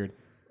so weird.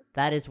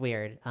 That is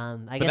weird. I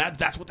But guess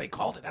that's what they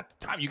called it at the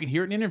time. You can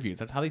hear it in interviews.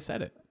 That's how they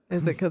said it.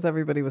 is it because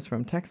everybody was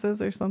from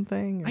Texas or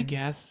something? I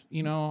guess,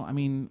 you know, I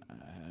mean,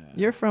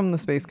 You're from the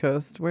Space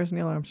Coast. Where's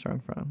Neil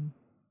Armstrong from?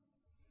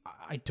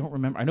 I don't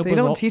remember. I know They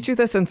don't teach you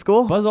this in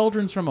school. Buzz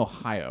Aldrin's from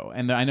Ohio,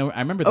 and I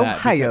remember that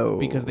Ohio.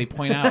 because they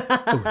point out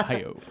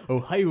Ohio.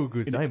 Ohio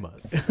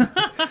gozaimasu.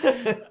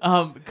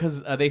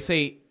 Because they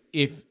say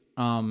if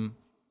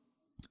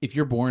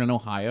you're born in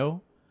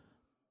Ohio,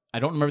 I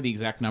don't remember the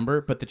exact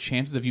number, but the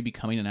chances of you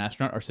becoming an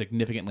astronaut are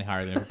significantly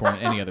higher than if you're born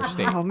in any other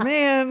state. Oh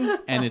man,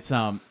 And it's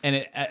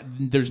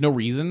there's no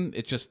reason.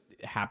 It just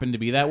happened to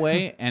be that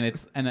way,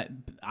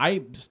 I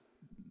just,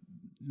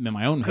 in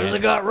my own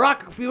head, got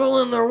rocket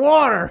fuel in their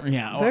water.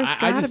 yeah. there's I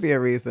got to just, be a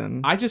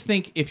reason. I just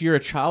think if you're a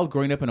child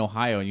growing up in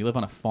Ohio and you live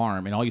on a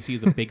farm and all you see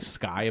is a big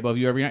sky above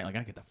you every night, like,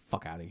 I get the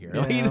fuck out of here.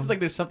 Like, Yeah. it's like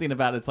there's something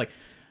about it. It's like,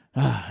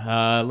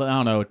 I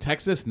don't know,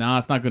 Texas? Nah,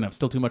 it's not good enough.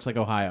 Still too much like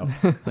Ohio.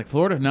 It's like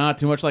Florida? Nah,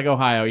 too much like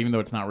Ohio, even though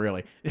it's not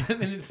really. And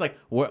then it's like,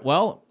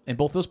 well, in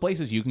both those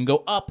places, you can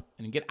go up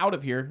and get out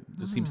of here.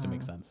 It just seems to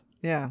make sense.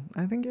 Yeah,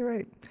 I think you're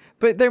right.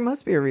 But there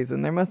must be a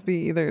reason. There must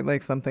be either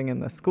like something in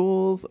the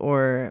schools,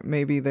 or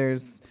maybe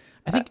there's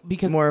I think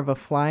because more of a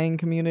flying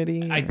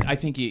community. I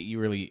think you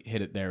really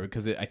hit it there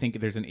because I think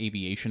there's an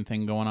aviation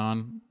thing going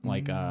on,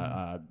 like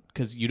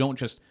because you don't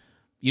just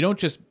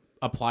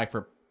apply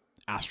for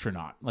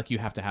astronaut, like you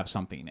have to have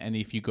something, and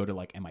if you go to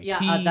like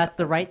MIT, that's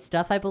the right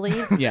stuff, I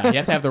believe. yeah, you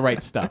have to have the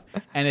right stuff,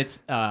 and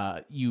it's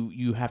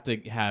you have to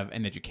have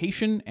an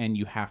education, and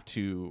you have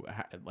to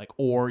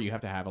or you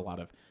have to have a lot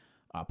of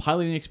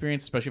piloting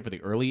experience, especially for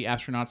the early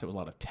astronauts. There was a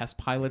lot of test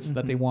pilots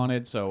that they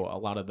wanted, so a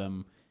lot of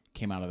them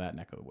came out of that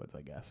neck of the woods,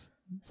 I guess.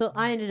 So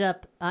I ended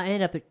up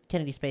at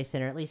Kennedy Space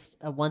Center at least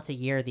once a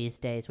year these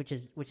days, which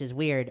is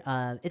weird.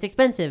 It's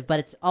expensive, but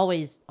it's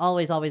always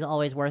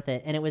worth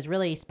it. And it was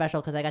really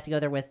special because I got to go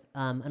there with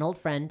an old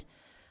friend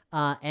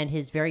and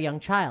his very young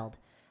child,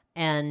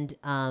 and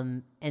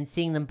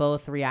seeing them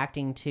both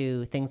reacting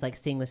to things like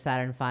seeing the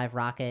Saturn V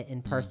rocket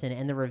in person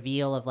and the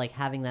reveal of like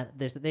having that.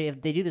 They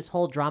do this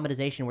whole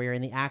dramatization where you're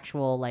in the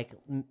actual like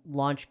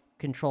launch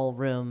control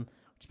room,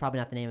 which is probably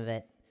not the name of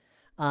it,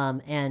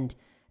 and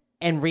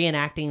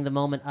reenacting the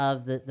moment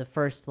of the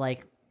first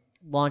like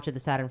launch of the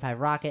Saturn V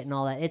rocket and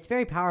all that. It's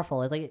very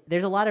powerful. It's like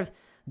there's a lot of,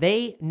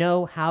 they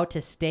know how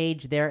to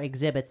stage their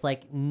exhibits.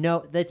 Like,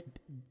 no, that's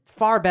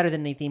far better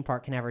than any theme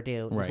park can ever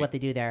do, is Right. what they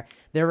do there.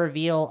 Their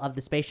reveal of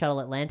the space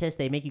shuttle Atlantis,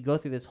 they make you go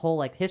through this whole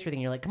like history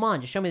thing. You're like, come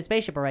on, just show me the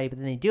spaceship already. But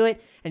then they do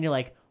it and you're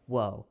like,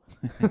 whoa,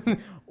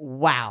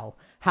 wow.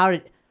 How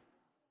did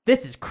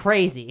this is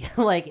crazy.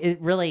 Like, it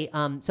really,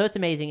 so it's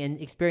amazing,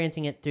 and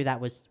experiencing it through that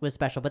was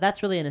special. But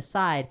that's really an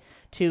aside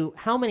to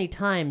how many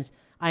times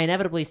I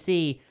inevitably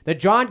see the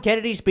John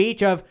Kennedy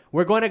speech of,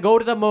 we're going to go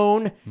to the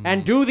moon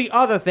and do the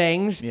other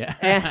things. Yeah.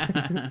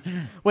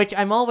 And, which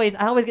I always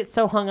get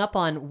so hung up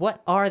on,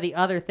 what are the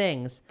other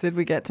things? Did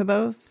we get to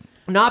those?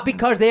 Not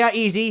because they are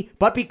easy,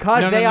 but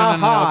because they are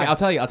hard. Okay, I'll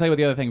tell you what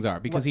the other things are,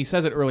 because he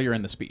says it earlier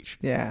in the speech.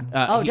 Yeah.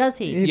 Does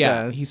he? He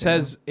Yeah, does, he yeah.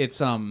 says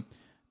it's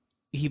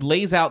he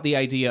lays out the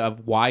idea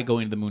of why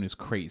going to the moon is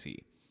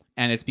crazy,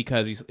 and it's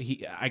because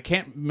I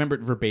can't remember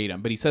it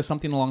verbatim, but he says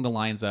something along the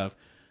lines of,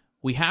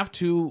 we have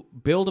to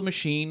build a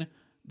machine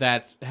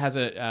that has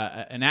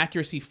an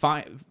accuracy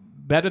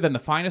better than the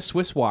finest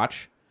Swiss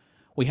watch.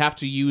 We have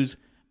to use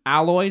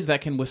alloys that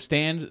can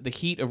withstand the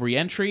heat of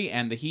reentry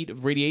and the heat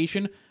of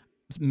radiation.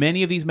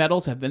 Many of these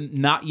metals have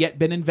not yet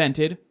been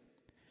invented.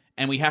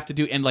 And we have to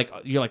do, and like,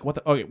 you're like, what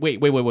the, okay, wait.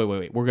 We're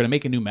going to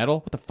make a new metal?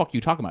 What the fuck are you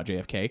talking about,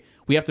 JFK?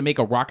 We have to make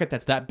a rocket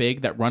that's that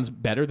big that runs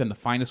better than the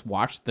finest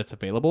watch that's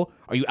available?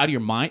 Are you out of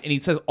your mind? And he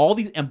says all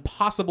these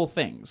impossible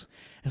things.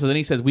 And so then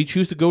he says, we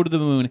choose to go to the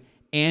moon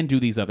and do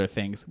these other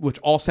things, which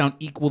all sound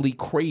equally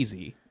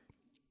crazy.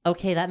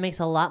 Okay, that makes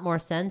a lot more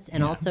sense,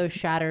 and also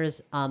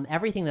shatters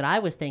everything that I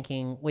was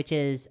thinking, which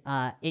is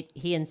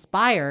he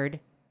inspired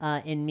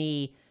in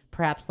me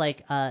perhaps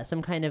like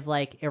some kind of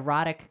like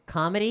erotic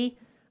comedy.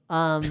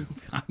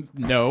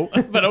 No,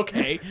 but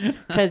okay.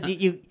 Because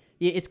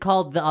it's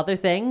called The Other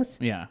Things.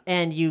 Yeah.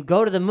 And you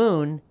go to the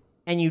moon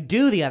and you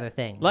do the other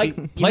things.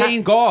 Like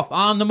playing golf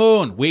on the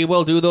moon. We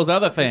will do those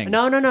other things.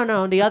 No.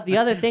 The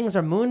other things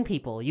are moon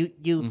people.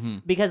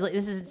 Because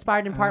this is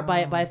inspired in part by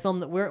a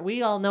film that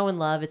we all know and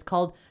love. It's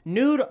called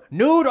Nude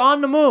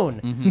on the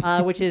Moon,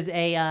 which is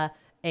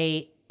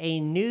a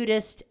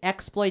nudist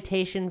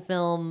exploitation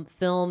film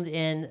filmed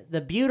in the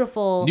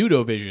beautiful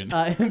Nudovision.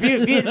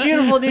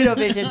 beautiful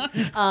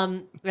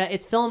Nudovision.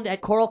 It's filmed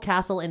at Coral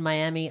Castle in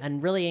Miami,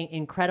 and really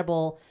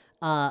incredible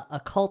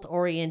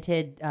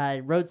occult-oriented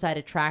roadside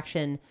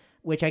attraction,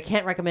 which I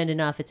can't recommend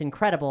enough. It's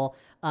incredible.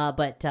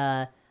 But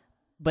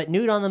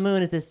Nude on the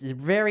Moon is this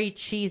very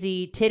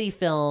cheesy titty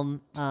film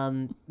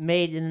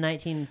made in the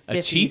 1950s.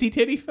 A cheesy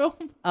titty film?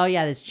 Oh,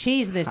 yeah, there's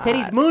cheese and there's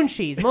titties. Moon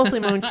cheese, mostly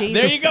moon cheese.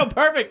 There you go.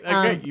 Perfect.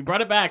 Great. You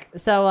brought it back.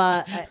 So,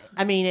 I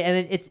mean,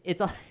 and it's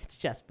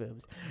just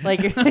boobs.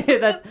 Like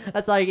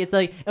that's like it's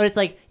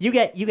like you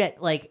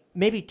get like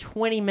maybe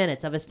 20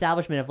 minutes of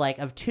establishment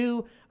of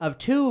two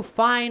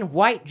fine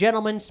white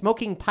gentlemen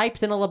smoking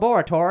pipes in a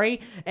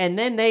laboratory, and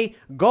then they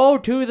go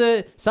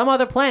to some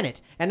other planet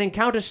and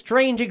encounter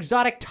strange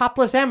exotic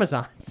topless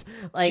Amazons.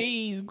 Like,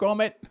 jeez,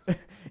 grommet.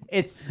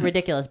 It's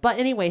ridiculous. But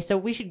anyway, so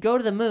we should go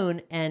to the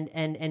moon, and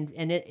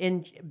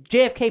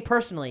JFK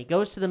personally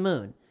goes to the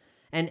moon,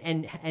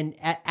 and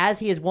as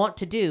he is wont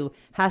to do,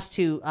 has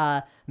to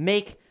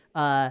make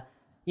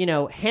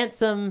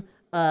handsome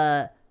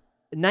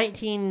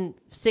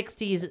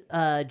 1960s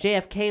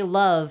JFK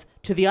love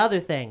to the other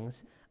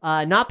things,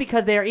 not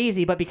because they are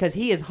easy, but because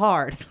he is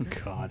hard. Oh,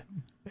 God.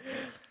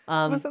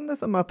 Wasn't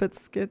this a Muppet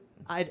skit?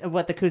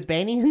 What, the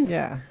Kuzbanians?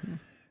 Yeah.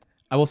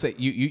 I will say,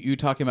 you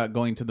talking about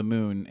going to the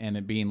moon and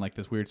it being like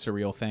this weird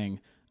surreal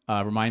thing,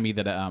 remind me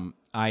that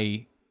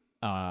I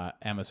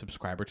am a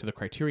subscriber to the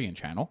Criterion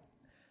Channel.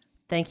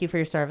 Thank you for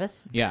your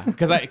service. Yeah,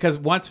 because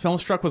once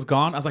Filmstruck was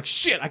gone, I was like,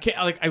 shit, I can't.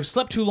 Like, I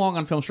slept too long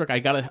on Filmstruck. I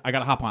gotta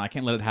hop on. I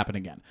can't let it happen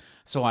again.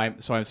 So I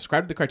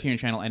subscribed to the Criterion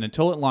Channel, and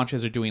until it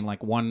launches, they're doing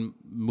like one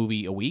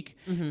movie a week,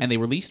 and they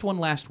released one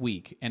last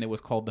week, and it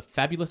was called The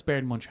Fabulous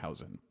Baron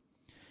Munchausen.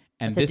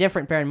 And it's a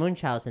different Baron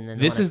Munchausen than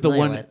this is the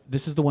one. With.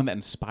 This is the one that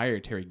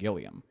inspired Terry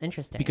Gilliam.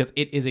 Interesting, because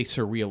it is a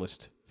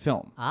surrealist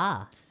film.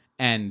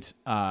 And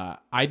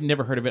I'd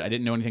never heard of it. I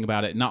didn't know anything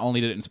about it. Not only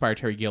did it inspire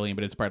Terry Gilliam,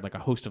 but it inspired like a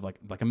host of like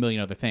a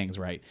million other things,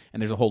 right?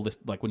 And there's a whole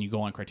list. Like when you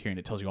go on Criterion,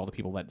 it tells you all the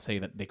people that say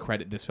that they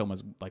credit this film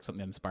as like something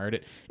that inspired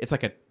it. It's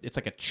like a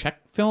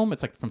Czech film.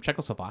 It's like from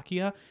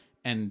Czechoslovakia.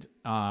 And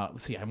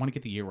let's see, I want to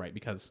get the year right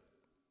because it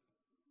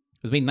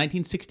was made in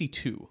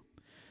 1962.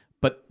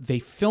 But they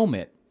film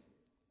it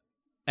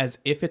as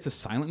if it's a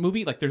silent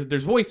movie. Like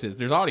there's voices,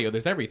 there's audio,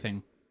 there's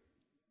everything.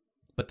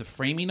 But the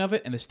framing of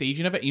it and the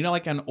staging of it,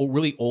 like on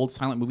really old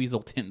silent movies,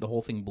 they'll tint the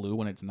whole thing blue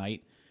when it's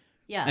night.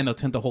 Yeah. And they'll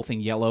tint the whole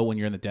thing yellow when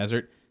you're in the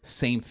desert.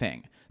 Same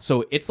thing.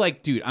 So it's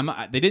like, dude,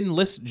 they didn't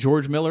list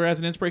George Miller as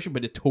an inspiration,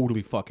 but it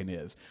totally fucking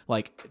is.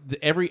 Like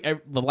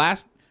the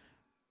last,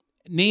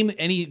 name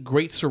any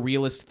great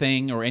surrealist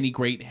thing or any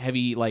great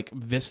heavy like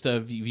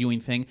vista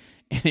viewing thing,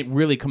 and it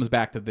really comes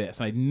back to this.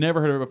 And I'd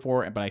never heard of it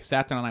before, but I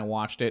sat down and I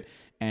watched it.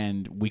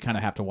 And we kind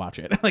of have to watch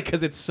it, like,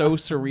 because it's so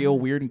surreal,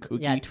 weird, and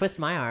kooky. Yeah, twist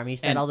my arm. You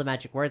said all the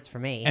magic words for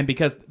me. And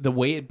because the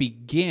way it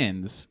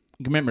begins,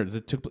 remember,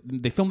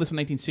 they filmed this in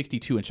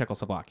 1962 in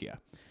Czechoslovakia.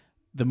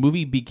 The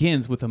movie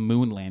begins with a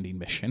moon landing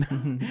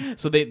mission.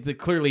 So they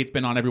clearly it's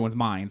been on everyone's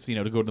minds, to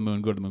go to the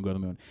moon, go to the moon, go to the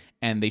moon.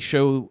 And they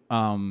show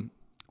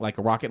like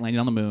a rocket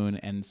landing on the moon,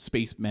 and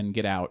spacemen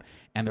get out,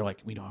 and they're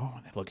like,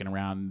 they're looking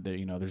around.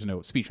 There's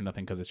no speech or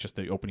nothing because it's just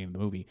the opening of the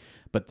movie.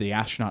 But the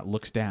astronaut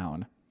looks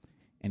down.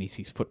 And he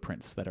sees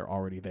footprints that are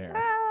already there.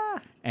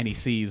 and he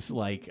sees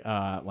like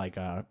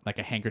a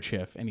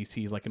handkerchief, and he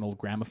sees like an old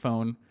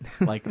gramophone,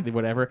 like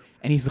whatever,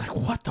 and he's like,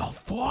 "What the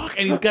fuck?"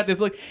 And he's got this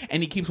look,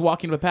 and he keeps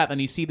walking to the path,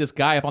 and you see this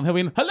guy up on the hill,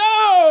 and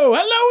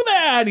hello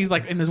there, and he's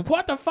like, and there's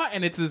what the fuck,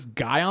 and it's this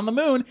guy on the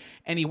moon,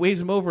 and he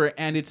waves him over,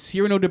 and it's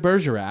Cyrano de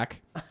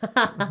Bergerac.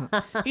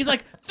 He's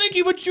like, "Thank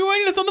you for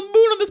joining us on the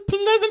moon on this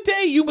pleasant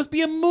day. You must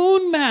be a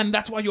moon man.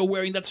 That's why you're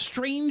wearing that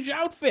strange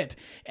outfit."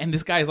 And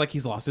this guy is like,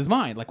 he's lost his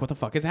mind. Like, what the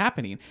fuck is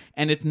happening?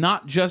 And it's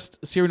not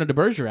just Cyrano de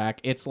Bergerac.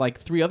 It's like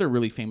 3 other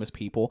really famous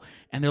people.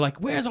 And they're like,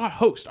 "Where's our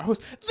host? Our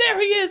host, there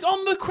he is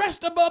on the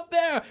crest above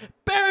there,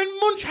 Baron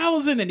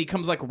Munchausen." And he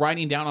comes like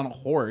riding down on a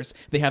horse.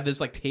 They have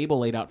this like table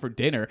laid out for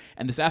dinner.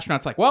 And this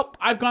astronaut's like, "Well,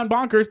 I've gone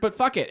bonkers, but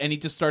fuck it." And he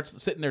just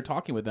starts sitting there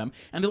talking with them.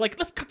 And they're like,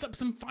 "Let's cut up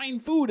some fine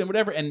food and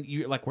whatever." And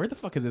you're like, where the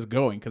fuck is this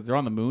going? Because they're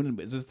on the moon. And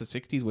is this the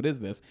 60s? What is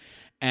this?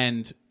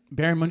 And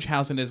Baron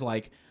Munchausen is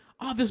like,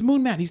 "Oh, this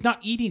moon man, he's not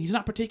eating. He's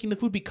not partaking the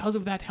food because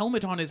of that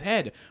helmet on his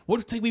head. What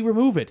if, say, we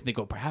remove it?" And they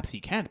go, "Perhaps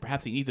he can't.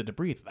 Perhaps he needs it to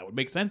breathe." That would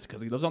make sense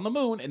because he lives on the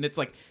moon. And it's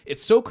like,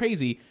 it's so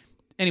crazy.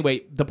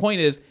 Anyway, the point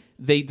is,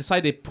 they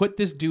decided to put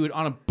this dude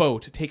on a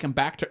boat to take him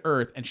back to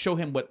Earth and show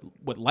him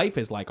what life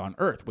is like on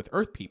Earth with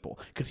Earth people,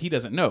 because he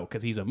doesn't know,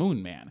 because he's a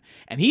moon man.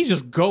 And he's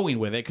just going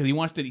with it because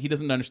he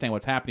doesn't understand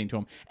what's happening to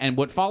him. And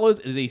what follows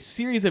is a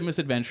series of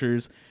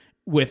misadventures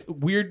with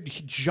weird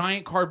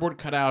giant cardboard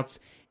cutouts,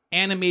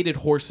 animated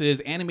horses,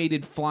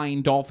 animated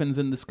flying dolphins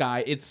in the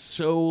sky. It's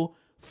so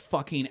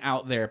fucking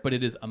out there, but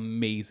it is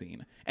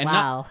amazing. And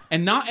Wow.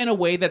 not in a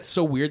way that's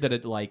so weird that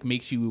it like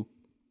makes you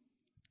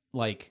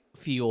like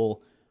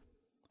feel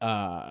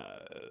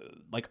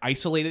like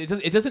isolated.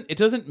 It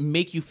doesn't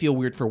make you feel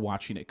weird for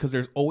watching it, because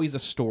there's always a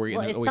story.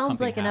 Well, and it there's always sounds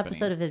something like an happening.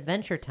 episode of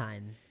Adventure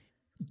Time.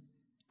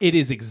 It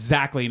is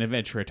exactly an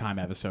Adventure Time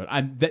episode.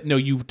 No,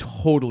 you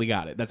totally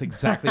got it. That's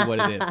exactly what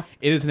it is.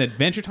 It is an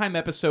Adventure Time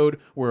episode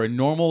where a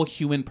normal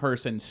human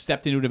person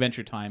stepped into an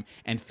Adventure Time,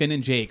 and Finn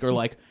and Jake are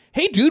like,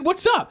 "Hey, dude,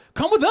 what's up?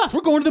 Come with us.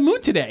 We're going to the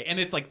moon today."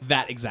 And it's like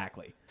that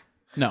exactly.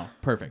 No,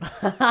 perfect.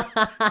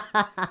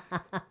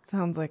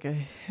 Sounds like a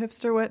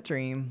hipster wet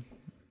dream.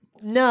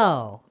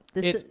 No.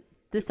 It's-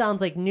 This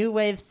sounds like new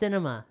wave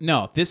cinema.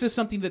 No, this is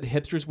something that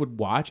hipsters would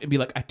watch and be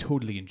like, "I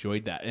totally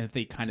enjoyed that." And if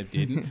they kind of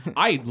didn't,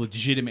 I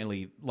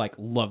legitimately like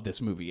love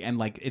this movie, and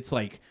like it's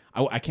like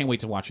I can't wait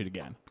to watch it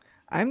again.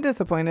 I'm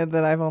disappointed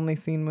that I've only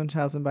seen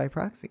Munchausen by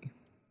proxy.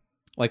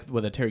 Like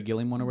with a Terry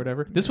Gilliam one or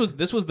whatever. This was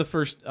the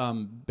first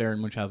Baron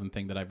Munchausen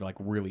thing that I've like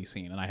really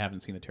seen, and I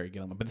haven't seen the Terry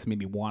Gilliam one, but this made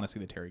me want to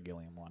see the Terry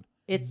Gilliam one.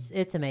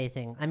 It's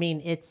amazing. I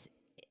mean,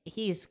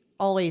 he's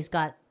always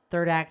got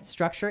third act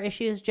structure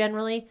issues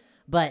generally,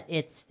 but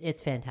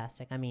it's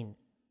fantastic. I mean,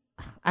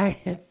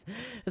 it's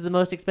the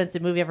most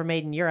expensive movie ever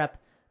made in Europe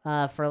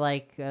for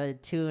like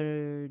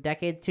 2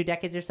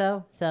 decades or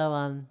so. So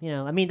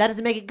I mean, that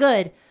doesn't make it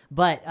good,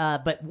 but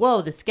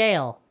whoa, the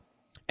scale.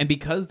 And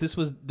because this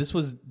was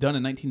done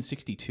in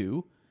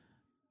 1962,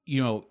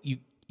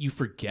 you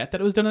forget that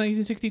it was done in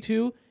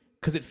 1962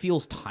 because it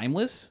feels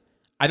timeless.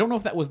 I don't know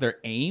if that was their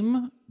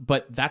aim,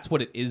 but that's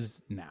what it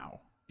is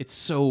now. It's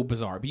so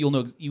bizarre, but you'll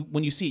know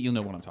when you see it, you'll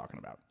know what I'm talking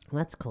about.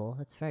 That's cool.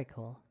 That's very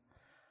cool.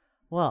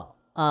 Well,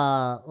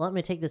 let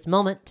me take this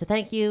moment to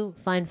thank you,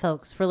 fine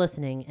folks, for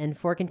listening and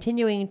for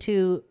continuing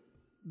to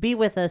be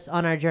with us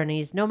on our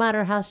journeys, no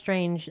matter how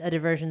strange a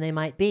diversion they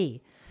might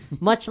be.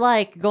 Much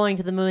like going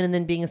to the moon and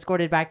then being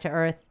escorted back to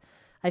Earth,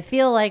 I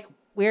feel like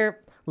we're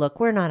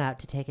not out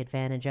to take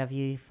advantage of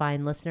you,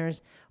 fine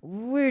listeners.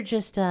 We're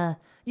just,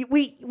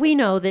 we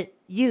know that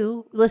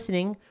you,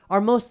 listening, are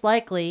most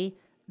likely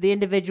the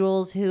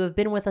individuals who have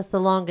been with us the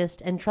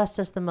longest and trust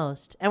us the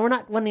most. And we're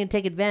not wanting to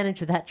take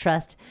advantage of that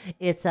trust.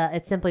 It's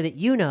simply that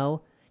you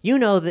know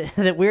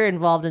that we're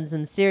involved in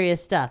some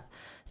serious stuff.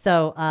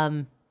 So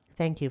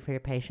thank you for your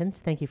patience.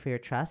 Thank you for your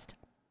trust.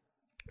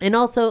 And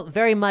also,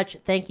 very much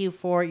thank you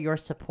for your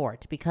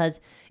support,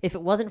 because if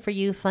it wasn't for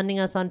you funding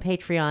us on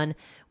Patreon,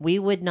 we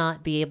would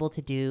not be able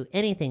to do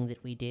anything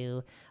that we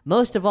do.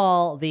 Most of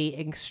all, the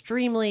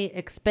extremely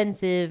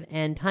expensive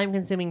and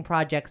time-consuming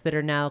projects that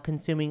are now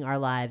consuming our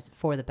lives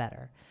for the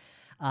better,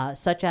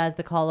 such as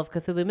the Call of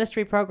Cthulhu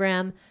Mystery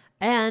Program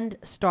and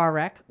Star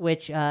Wreck,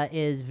 which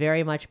is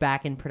very much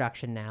back in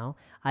production now.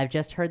 I've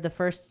just heard the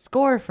first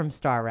score from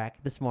Star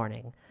Wreck this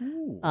morning.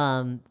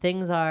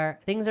 Things are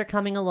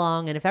coming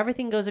along, and if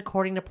everything goes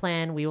according to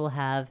plan, we will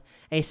have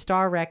a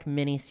Star Wreck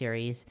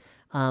miniseries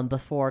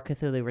before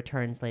Cthulhu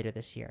returns later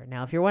this year.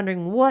 Now, if you're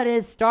wondering what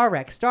is Star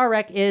Wreck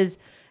is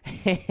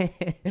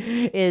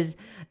is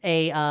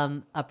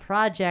a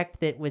project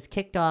that was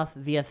kicked off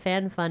via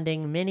fan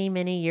funding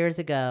many years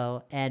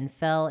ago and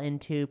fell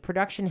into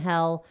production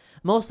hell,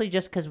 mostly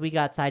just because we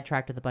got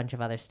sidetracked with a bunch of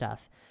other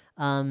stuff.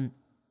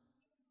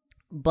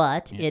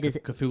 But it is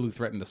Cthulhu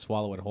threatened to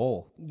swallow it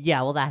whole.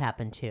 Yeah, well, that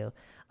happened too.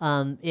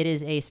 It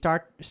is a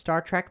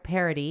Star Trek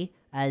parody,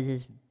 as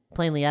is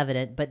plainly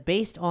evident, but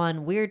based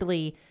on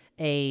weirdly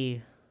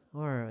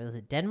or was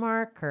it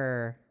Denmark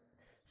or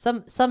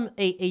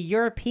a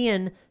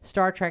European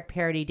Star Trek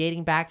parody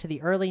dating back to the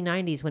early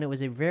 90s when it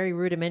was a very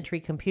rudimentary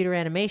computer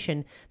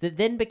animation that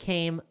then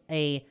became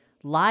a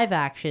live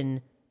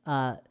action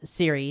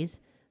series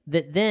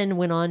that then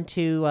went on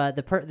to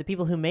the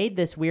people who made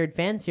this weird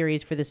fan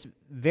series for this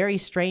very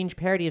strange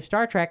parody of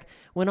Star Trek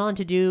went on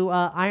to do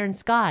Iron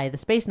Sky, the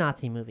space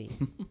Nazi movie.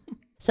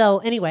 So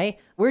anyway,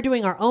 we're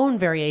doing our own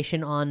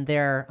variation on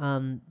their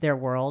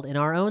world in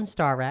our own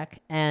Star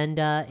Rec, and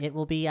it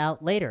will be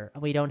out later.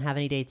 We don't have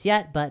any dates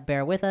yet, but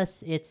bear with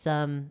us. It's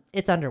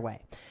underway.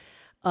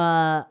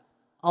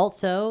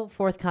 Also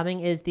forthcoming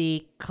is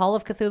the Call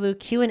of Cthulhu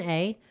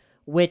Q&A,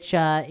 which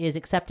is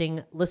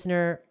accepting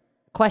listener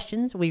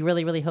questions. We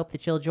really, really hope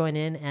that you'll join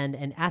in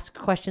and ask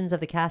questions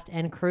of the cast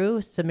and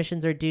crew.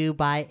 Submissions are due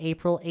by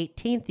April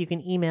 18th. You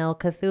can email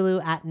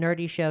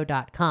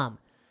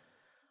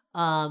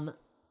cthulhu@nerdyshow.com.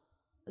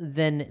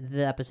 Then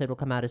the episode will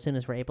come out as soon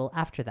as we're able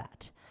after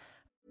that.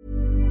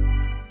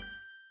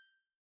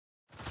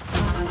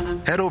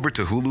 Head over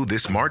to Hulu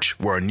this March,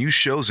 where our new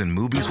shows and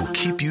movies will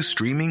keep you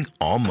streaming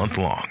all month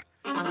long.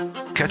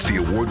 Catch the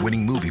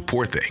award-winning movie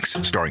Poor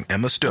Things, starring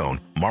Emma Stone,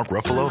 Mark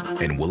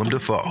Ruffalo, and Willem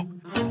Dafoe.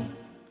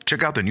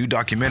 Check out the new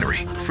documentary,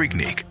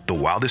 Freaknik, The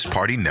Wildest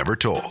Party Never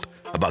Told,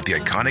 about the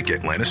iconic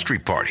Atlanta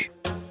Street Party.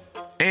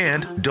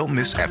 And don't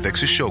miss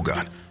FX's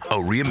Shogun, a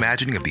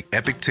reimagining of the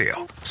epic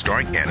tale,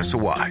 starring Anna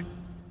Sawai.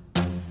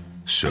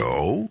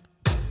 So,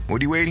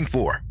 what are you waiting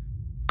for?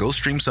 Go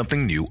stream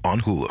something new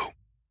on Hulu.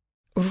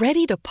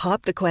 Ready to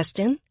pop the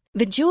question?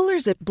 The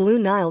jewelers at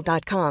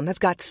BlueNile.com have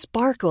got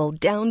sparkle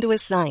down to a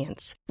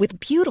science with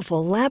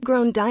beautiful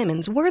lab-grown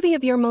diamonds worthy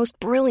of your most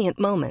brilliant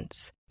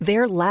moments.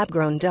 Their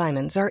lab-grown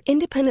diamonds are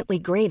independently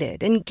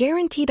graded and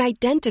guaranteed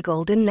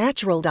identical to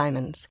natural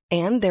diamonds,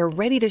 and they're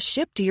ready to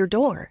ship to your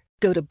door.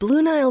 Go to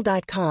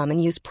BlueNile.com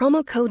and use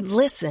promo code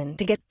LISTEN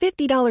to get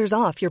 $50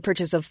 off your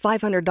purchase of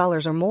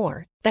 $500 or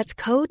more. That's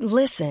code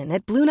LISTEN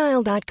at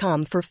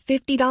BlueNile.com for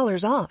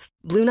 $50 off.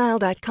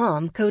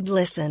 BlueNile.com, code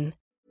LISTEN.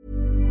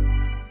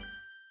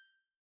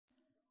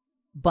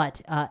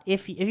 But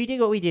if you dig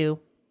what we do,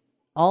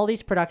 all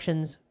these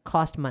productions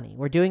cost money.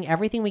 We're doing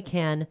everything we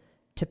can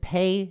to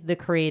pay the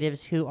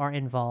creatives who are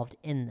involved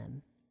in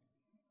them.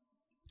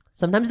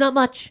 Sometimes not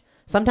much,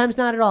 sometimes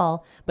not at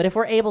all, but if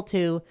we're able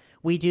to,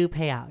 we do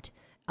pay out,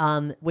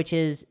 which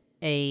is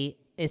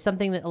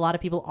something that a lot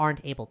of people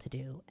aren't able to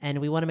do. And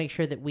we want to make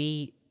sure that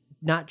we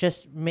not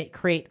just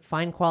create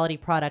fine quality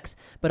products,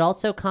 but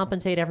also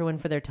compensate everyone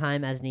for their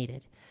time as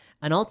needed.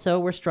 And also,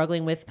 we're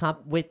struggling we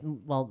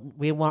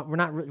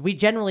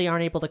generally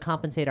aren't able to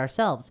compensate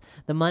ourselves.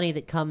 The money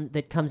that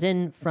comes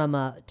in from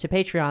to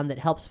Patreon that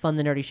helps fund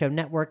the Nerdy Show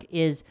Network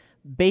is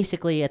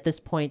basically at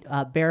this point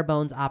bare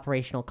bones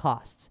operational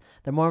costs.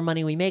 The more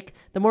money we make,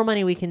 the more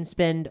money we can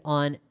spend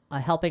on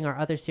helping our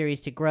other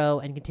series to grow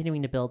and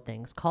continuing to build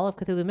things. Call of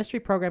Cthulhu Mystery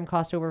Program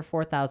cost over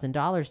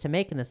 $4,000 to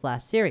make in this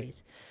last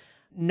series.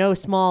 No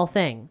small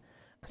thing.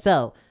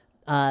 So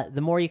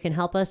the more you can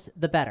help us,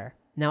 the better.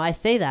 Now, I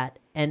say that,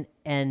 and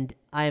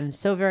I'm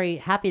so very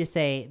happy to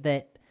say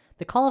that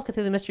the Call of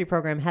Cthulhu Mystery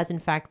Program has, in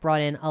fact,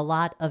 brought in a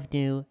lot of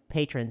new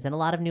patrons and a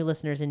lot of new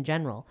listeners in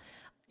general.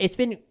 It's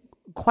been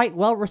quite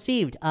well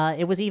received.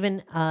 It was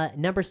even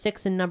number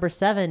 6 and number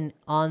 7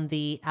 on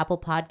the Apple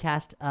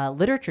Podcast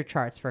literature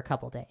charts for a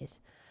couple days.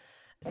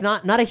 It's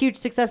not a huge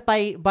success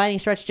by any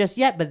stretch just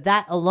yet, but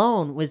that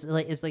alone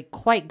is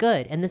quite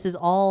good. And this is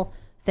all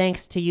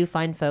thanks to you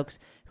fine folks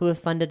who have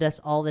funded us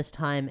all this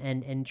time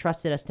and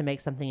trusted us to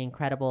make something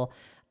incredible.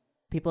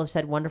 People have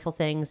said wonderful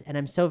things, and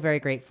I'm so very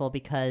grateful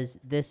because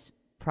this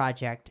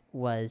project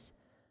was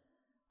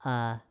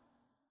an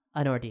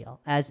ordeal.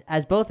 As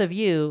both of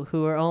you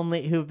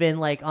who've been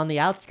like on the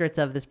outskirts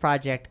of this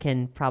project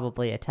can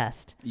probably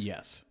attest.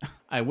 Yes.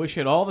 I wish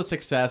it all the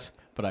success,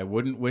 but I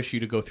wouldn't wish you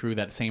to go through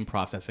that same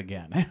process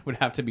again. It would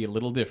have to be a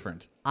little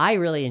different. I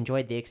really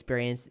enjoyed the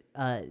experience,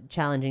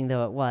 challenging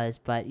though it was.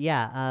 But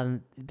yeah,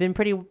 been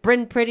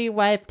pretty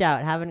wiped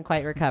out. Haven't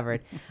quite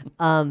recovered.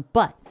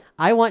 But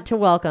I want to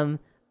welcome,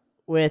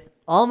 with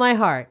all my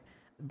heart,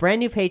 brand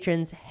new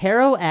patrons: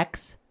 Harrow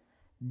X,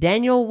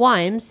 Daniel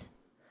Wimes,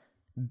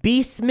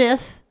 B.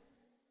 Smith,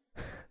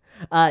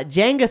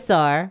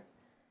 Jangasar,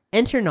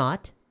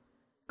 Enternaut,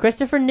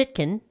 Christopher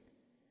Nitkin,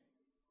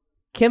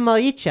 Kim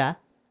Malicha,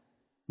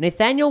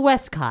 Nathaniel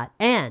Westcott,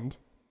 and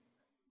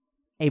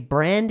a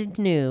brand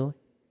new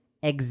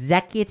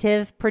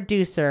executive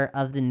producer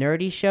of the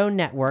Nerdy Show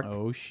Network.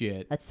 Oh,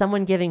 shit. That's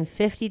someone giving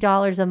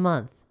 $50 a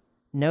month.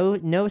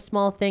 No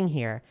small thing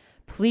here.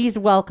 Please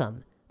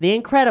welcome the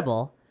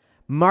incredible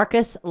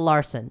Marcus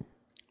Larson.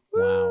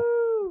 Wow.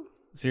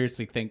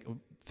 Seriously,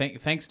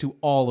 thanks to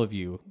all of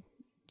you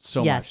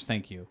so much.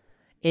 Thank you.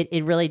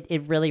 It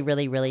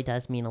really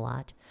does mean a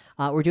lot.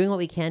 We're doing what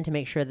we can to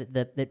make sure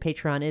that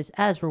Patreon is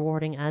as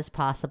rewarding as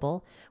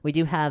possible. We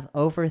do have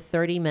over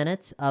 30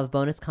 minutes of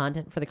bonus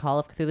content for the Call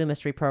of Cthulhu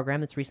Mystery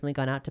Program that's recently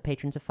gone out to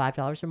patrons of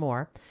 $5 or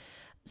more.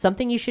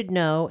 Something you should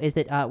know is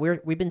that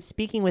we've been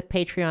speaking with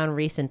Patreon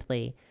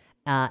recently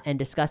and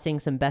discussing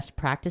some best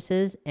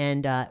practices,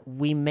 and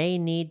we may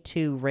need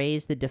to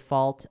raise the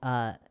default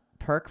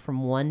perk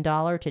from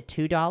 $1 to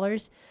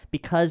 $2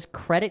 because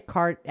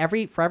for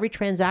every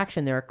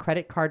transaction there are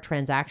credit card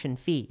transaction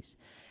fees.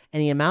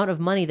 And the amount of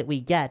money that we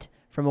get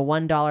from a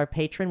 $1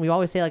 patron, we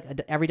always say like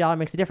every dollar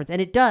makes a difference,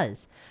 and it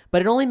does.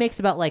 But it only makes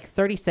about like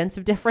 30 cents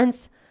of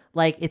difference.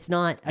 Like it's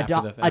not a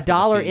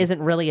dollar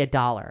isn't really a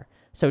dollar.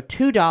 So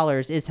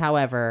 $2 is,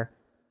 however,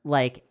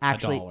 like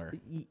actually,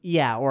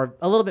 yeah, or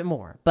a little bit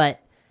more.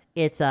 But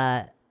it's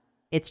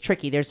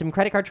tricky. There's some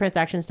credit card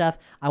transaction stuff.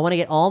 I want to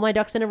get all my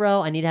ducks in a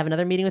row. I need to have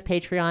another meeting with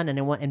Patreon,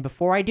 and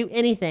before I do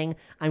anything,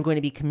 I'm going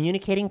to be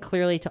communicating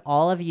clearly to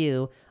all of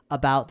you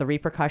about the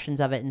repercussions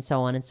of it and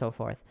so on and so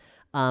forth.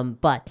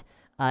 But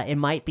it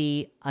might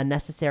be a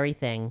necessary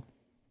thing.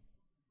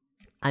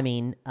 I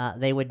mean,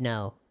 they would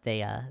know.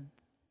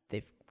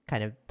 They've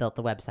kind of built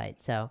the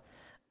website. So,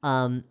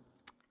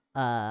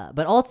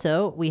 but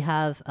also we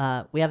have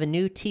a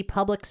new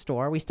TeePublic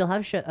store. We still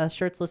have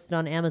shirts listed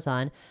on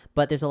Amazon,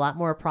 but there's a lot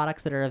more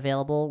products that are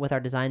available with our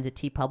designs at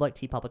TeePublic.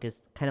 TeePublic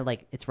is kind of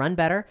like, it's run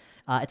better.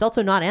 It's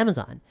also not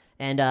Amazon,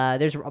 and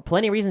there's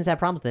plenty of reasons to have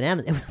problems with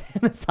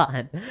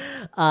Amazon.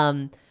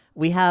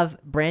 We have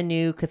brand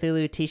new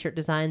Cthulhu t-shirt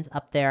designs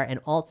up there,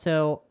 and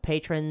also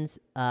patrons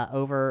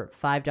over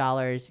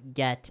 $5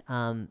 get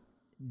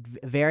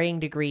varying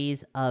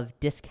degrees of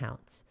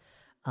discounts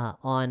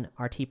on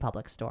our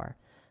TeePublic store.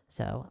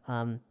 So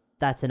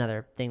that's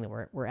another thing that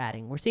we're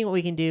adding. We're seeing what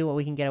we can do, what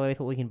we can get away with,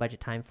 what we can budget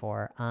time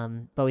for.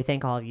 But we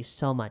thank all of you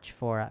so much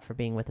for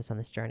being with us on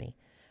this journey.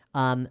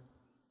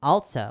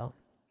 Also,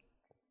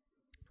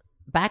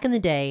 back in the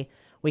day,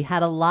 we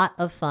had a lot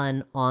of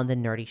fun on the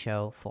Nerdy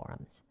Show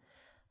forums.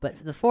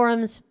 But the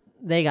forums,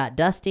 they got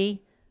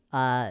dusty.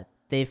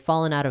 They've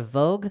fallen out of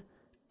vogue,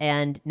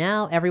 and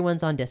now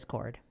everyone's on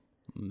Discord.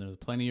 And there's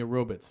plenty of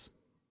robots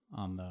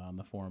on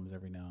the forums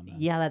every now and then.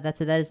 Yeah,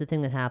 that is the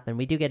thing that happened.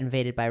 We do get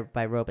invaded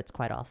by robots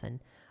quite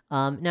often.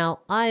 Now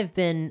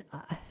I'm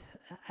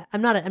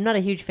not a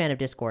huge fan of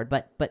Discord,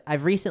 but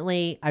I've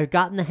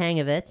gotten the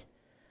hang of it,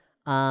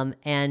 and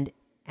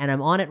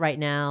I'm on it right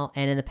now.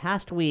 And in the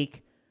past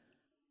week,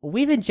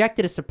 we've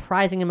injected a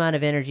surprising amount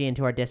of energy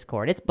into our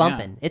Discord. It's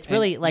bumping. Yeah. It's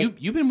really like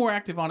you've been more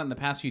active on it in the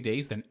past few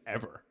days than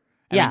ever.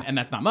 Yeah, and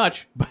that's not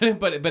much, but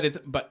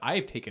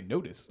I've taken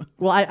notice.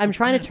 Well, I'm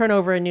trying to turn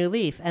over a new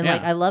leaf, and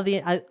like I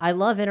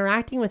love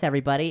interacting with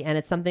everybody, and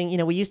it's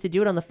something we used to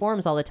do it on the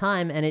forums all the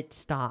time, and it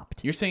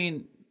stopped. You're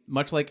saying,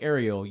 much like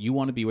Ariel, you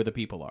want to be where the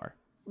people are.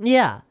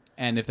 Yeah.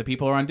 And if the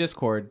people are on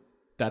Discord,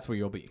 that's where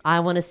you'll be. I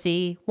want to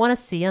see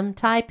them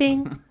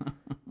typing.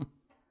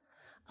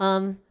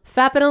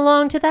 Fapping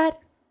along to that.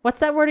 What's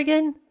that word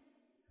again?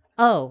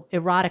 Oh,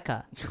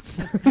 erotica.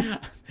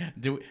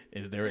 Does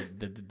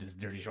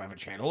Nerdy Show have a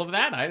channel of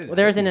that? Well,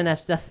 there's an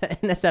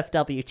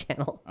NSFW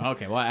channel.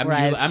 Okay, well,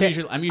 I'm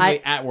usually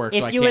at work, so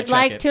I can't check it. If you would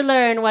like to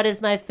learn what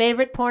is my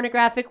favorite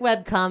pornographic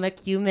webcomic,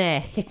 you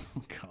may.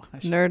 Oh,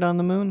 gosh. Nerd on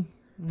the Moon?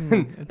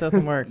 It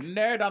doesn't work.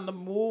 Nerd on the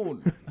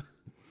Moon.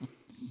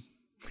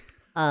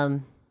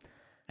 And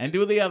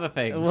do the other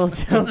things. We'll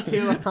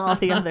do all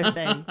the other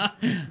things.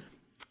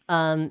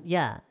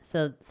 Yeah.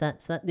 So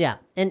that's that. Yeah.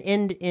 And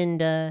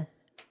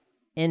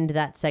end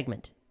that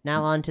segment.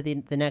 Now on to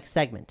the next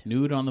segment.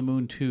 Nude on the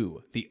Moon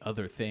 2, The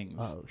Other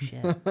Things. Oh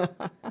shit.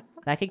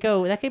 That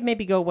could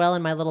maybe go well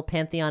in my little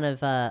pantheon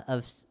of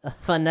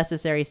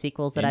unnecessary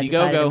sequels that I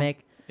decided to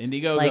make.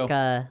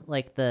 Indiegogo.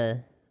 Like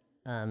the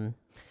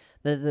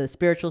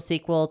spiritual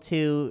sequel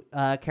to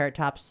Carrot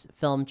Top's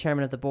film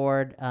Chairman of the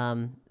Board,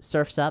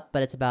 Surf's Up,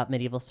 but it's about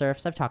medieval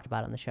serfs. I've talked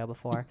about it on the show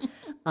before.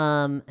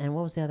 And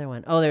what was the other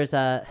one? Oh, there's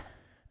a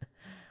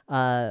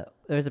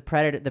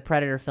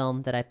Predator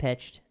film that I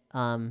pitched.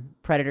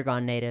 Predator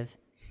Gone Native.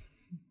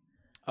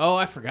 Oh,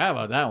 I forgot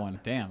about that one.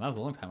 Damn, that was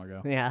a long time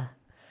ago. Yeah.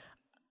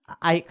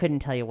 I couldn't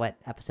tell you what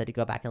episode to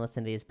go back and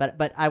listen to these, but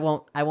I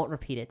won't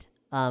repeat it.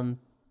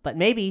 But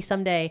maybe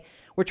someday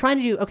we're trying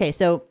to do. Okay,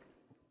 so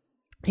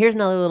here's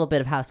another little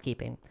bit of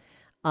housekeeping.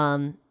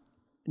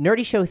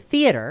 Nerdy Show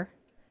Theater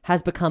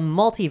has become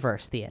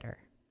Multiverse Theater.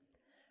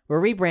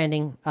 We're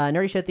rebranding.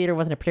 Nerdy Show Theater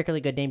wasn't a particularly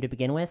good name to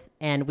begin with,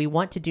 and we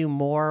want to do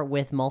more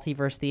with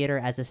Multiverse Theater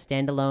as a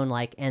standalone,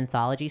 like,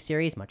 anthology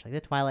series, much like The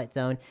Twilight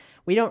Zone.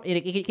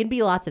 It can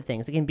be lots of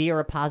things. It can be a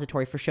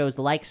repository for shows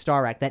like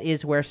Star Trek. That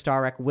is where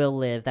Star Trek will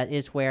live. That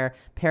is where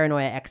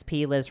Paranoia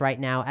XP lives right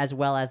now, as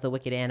well as the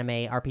Wicked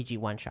Anime RPG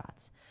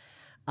one-shots.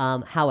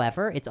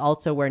 However, it's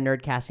also where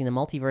Nerdcasting the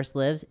Multiverse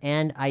lives,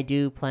 and I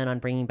do plan on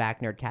bringing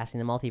back Nerdcasting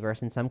the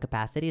Multiverse in some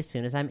capacity as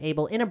soon as I'm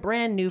able, in a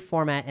brand new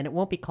format, and it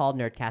won't be called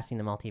Nerdcasting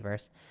the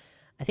Multiverse.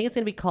 I think it's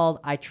going to be called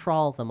I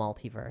Trawl the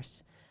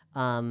Multiverse.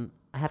 I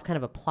have kind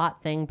of a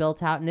plot thing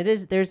built out, and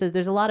there's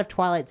a lot of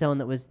Twilight Zone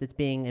that's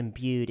being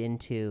imbued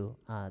into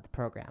the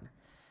program.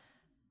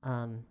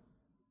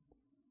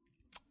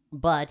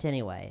 But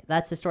anyway,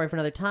 that's a story for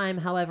another time.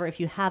 However, if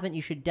you haven't,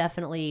 you should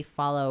definitely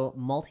follow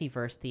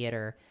Multiverse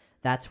Theater.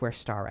 That's where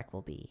Star Trek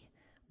will be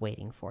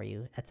waiting for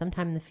you at some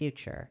time in the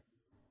future.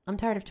 I'm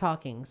tired of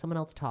talking. Someone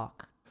else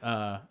talk.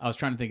 I was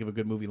trying to think of a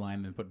good movie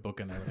line and put book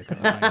in there, but I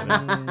couldn't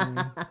find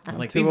it. I was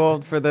like, too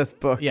old for this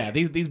book. Yeah,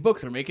 these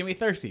books are making me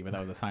thirsty, but that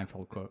was a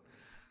Seinfeld quote.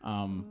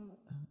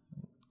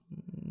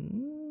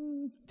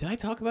 Did I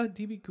talk about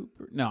DB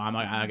Cooper? No,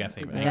 I gotta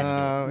save it.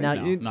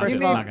 First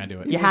of all, not gonna do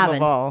it. You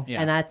haven't,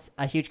 Yeah. and that's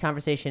a huge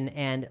conversation.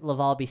 And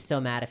Laval would be so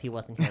mad if he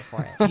wasn't here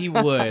for it. He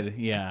would,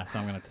 yeah. So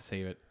I'm gonna have to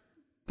save it.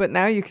 But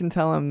now you can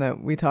tell him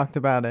that we talked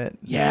about it.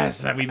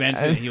 Yes, that we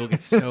mentioned it. He will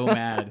get so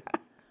mad.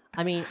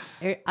 I mean,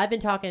 I've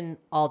been talking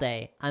all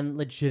day. I'm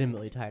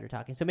legitimately tired of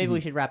talking, so maybe we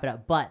should wrap it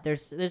up. But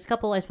there's a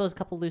couple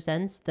loose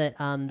ends that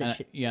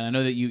Yeah, I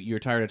know that you're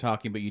tired of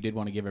talking, but you did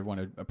want to give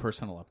everyone a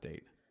personal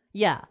update.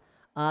 Yeah,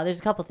 there's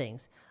a couple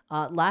things.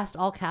 Last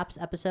All Caps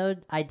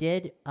episode I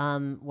did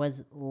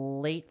was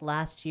late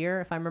last year,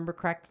 if I remember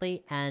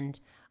correctly, and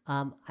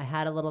I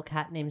had a little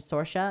cat named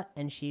Sorsha,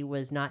 and she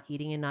was not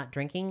eating and not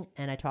drinking,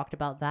 and I talked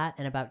about that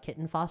and about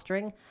kitten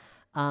fostering,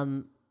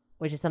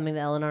 which is something that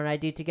Eleanor and I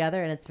do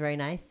together, and it's very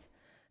nice.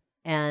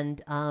 And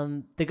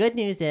the good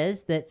news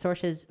is that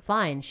Sorsha's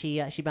fine.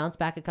 She bounced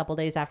back a couple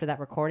days after that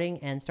recording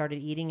and started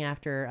eating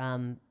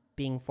after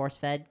being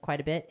force-fed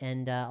quite a bit,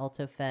 and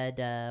also fed,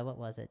 what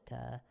was it?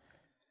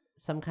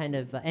 Some kind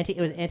of an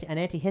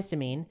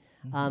antihistamine,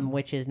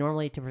 which is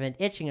normally to prevent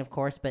itching, of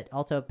course, but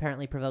also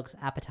apparently provokes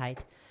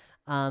appetite.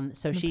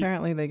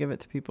 Apparently they give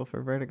it to people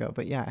for vertigo,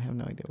 but yeah, I have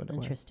no idea what it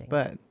was. Interesting.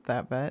 But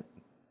that vet,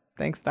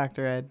 thanks,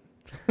 Dr. Ed.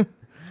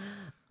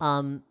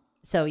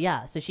 So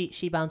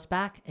she bounced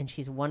back, and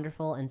she's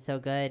wonderful and so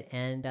good,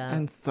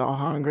 and so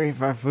hungry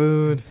for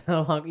food.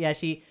 So hungry. Yeah,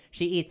 she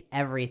eats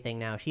everything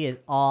now. She is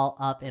all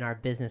up in our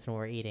business when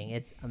we're eating.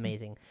 It's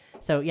amazing.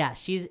 So yeah,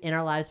 she's in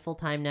our lives full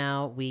time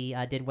now. We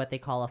did what they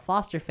call a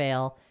foster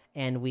fail,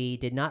 and we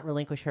did not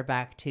relinquish her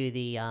back to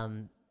the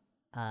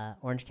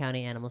Orange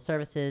County Animal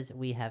Services.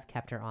 We have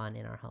kept her on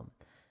in our home.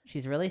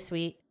 She's really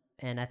sweet,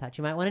 and I thought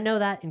you might want to know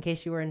that in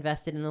case you were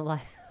invested in the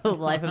life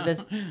of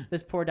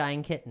this poor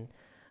dying kitten.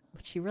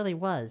 But she really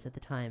was at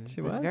the time.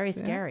 It was very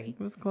scary.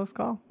 It was a close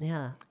call.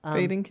 Yeah.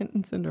 Fading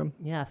kitten syndrome.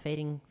 Yeah,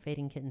 fading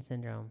kitten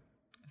syndrome.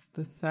 It's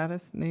the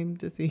saddest named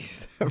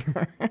disease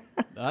ever.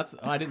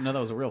 I didn't know that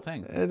was a real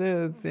thing. It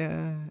is,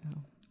 yeah.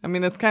 I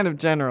mean, it's kind of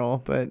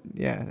general, but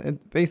yeah,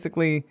 it's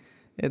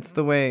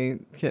the way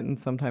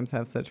kittens sometimes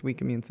have such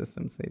weak immune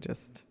systems. They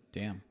just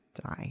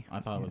die. I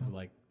thought it was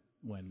like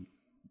when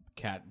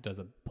cat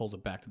pulls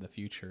it Back to the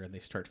Future and they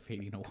start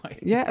fading away.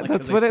 Yeah, like,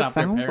 that's what it stop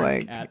their sounds parents'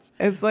 like. Cats.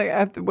 It's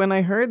like when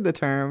I heard the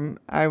term,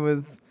 I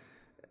was,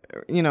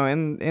 in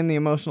the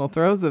emotional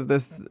throes of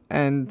this,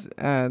 and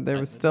there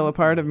was still a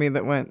part of me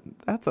that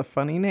went, "That's a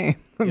funny name."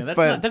 Yeah,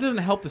 that doesn't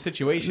help the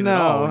situation at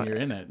all when you're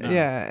in it. No.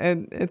 Yeah,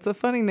 and it's a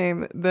funny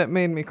name that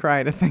made me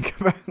cry to think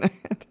about it.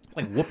 It's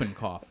like whooping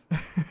cough.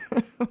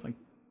 It's like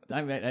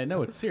I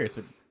know it's serious,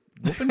 but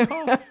whooping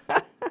cough.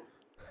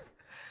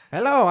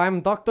 Hello,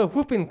 I'm Dr.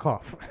 Whooping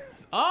Cough.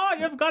 Oh,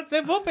 you've got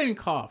the whooping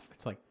cough.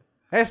 It's like,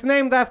 it's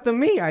named after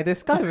me. I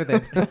discovered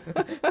it.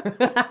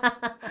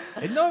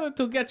 in order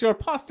to get your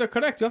posture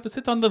correct, you have to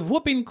sit on the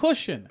whooping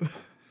cushion.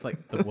 It's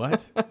like, the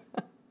what?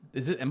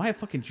 Am I a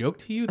fucking joke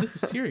to you? This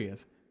is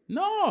serious.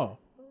 No,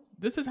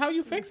 this is how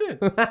you fix it.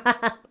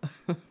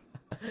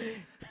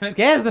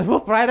 Scares the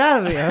whoop right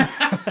out of you.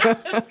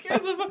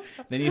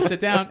 Then you sit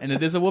down, and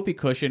it is a whoopee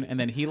cushion, and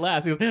then he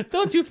laughs. He goes,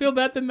 "Don't you feel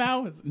better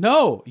now?"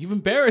 No, you've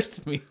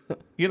embarrassed me.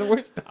 You're the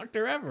worst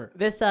doctor ever.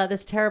 This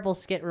terrible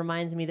skit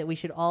reminds me that we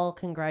should all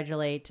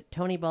congratulate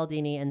Tony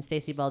Baldini and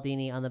Stacey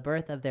Baldini on the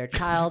birth of their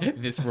child.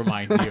 This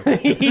reminds you.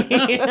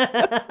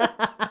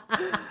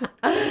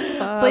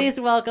 Please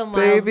welcome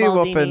Miles Baby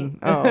Baldini.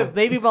 Oh.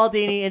 Baby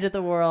Baldini into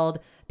the world.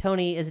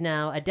 Tony is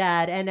now a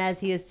dad, and as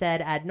he has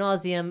said ad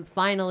nauseum,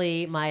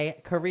 finally my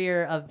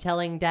career of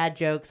telling dad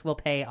jokes will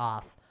pay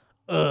off.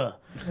 Not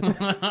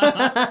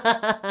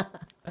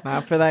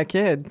for that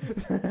kid.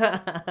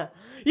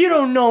 You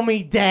don't know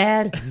me,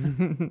 Dad.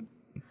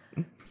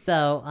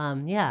 So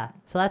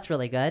that's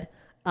really good.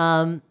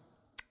 And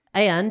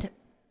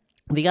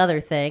the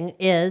other thing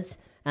is,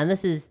 and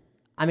this is,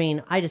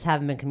 I just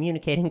haven't been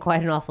communicating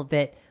quite an awful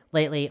bit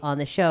lately on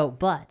the show,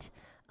 but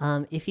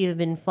if you've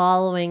been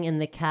following in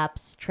the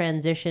Caps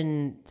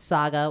transition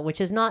saga, which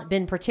has not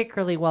been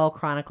particularly well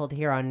chronicled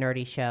here on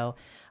Nerdy Show,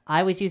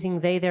 I was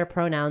using they, their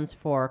pronouns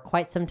for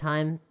quite some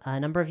time, a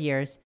number of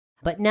years,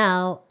 but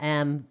now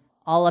am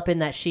all up in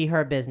that she,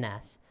 her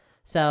business.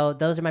 So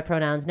those are my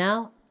pronouns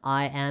now.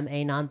 I am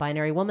a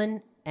non-binary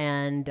woman,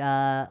 and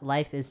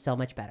life is so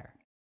much better.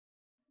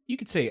 You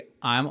could say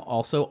I'm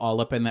also all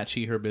up in that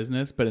she, her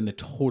business, but in a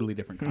totally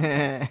different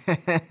context.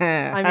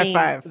 High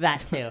five.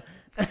 That too.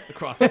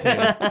 Across the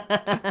table.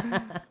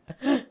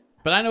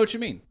 But I know what you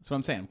mean. That's what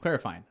I'm saying. I'm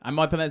clarifying. I'm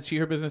up in that she,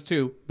 her business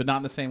too, but not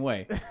in the same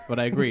way. But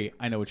I agree.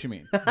 I know what you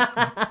mean.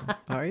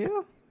 Are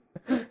you?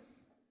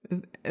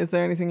 Is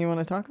there anything you want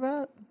to talk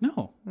about?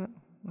 No.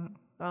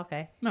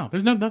 Okay. No,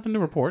 there's nothing to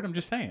report. I'm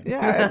just saying.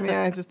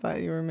 Yeah, I just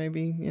thought you were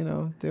maybe,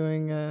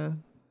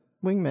 doing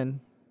Wingman.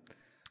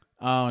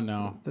 Oh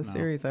no. The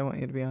series I want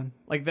you to be on.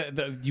 Like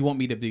do you want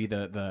me to be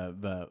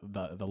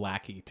the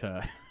lackey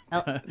to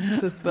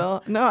to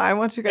spell? No, I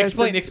want you guys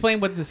explain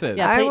what this is.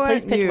 Yeah,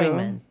 please pitch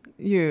Wingman.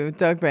 you,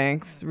 Doug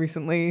Banks,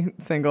 recently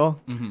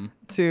single,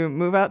 to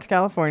move out to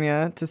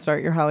California to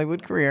start your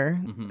Hollywood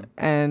career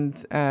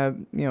and,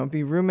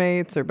 be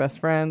roommates or best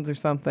friends or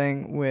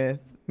something with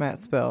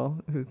Matt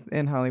Spill, who's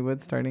in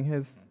Hollywood starting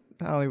his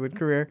Hollywood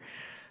career,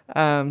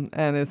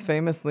 and is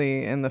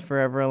famously in the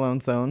Forever Alone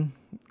zone.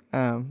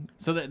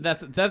 So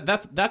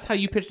that's how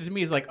you pitched it to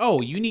me. Is like,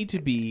 oh, you need to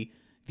be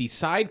the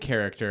side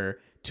character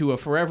to a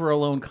Forever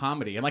Alone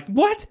comedy. I'm like,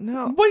 what?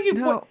 No. What are you?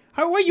 No.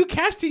 How are you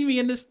casting me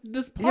in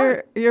this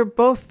part? You're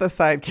both the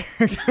side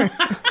character.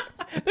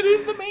 Then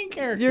who's the main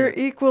character? You're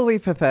equally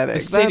pathetic. The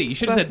city. You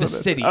should have said the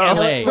city.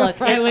 L.A.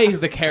 Look, L.A. is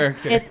the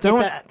character.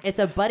 It's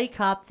a buddy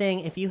cop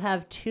thing. If you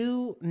have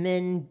two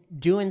men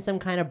doing some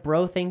kind of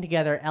bro thing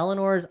together,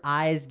 Eleanor's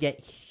eyes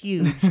get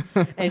huge,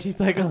 and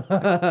she's like,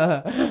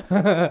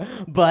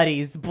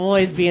 buddies,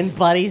 boys being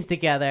buddies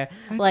together.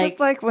 I just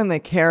like when they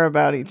care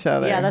about each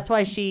other. Yeah, that's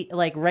why she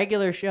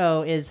regular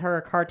show is her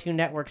Cartoon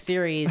Network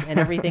series, and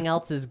everything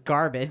else is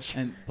garbage.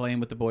 And Playing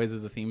with the Boys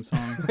is the theme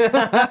song.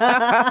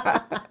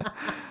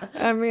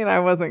 I mean, I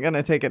wasn't going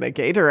to take it a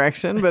gay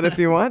direction, but if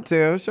you want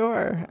to,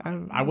 sure.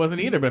 I wasn't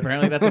either, but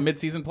apparently that's a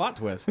mid-season plot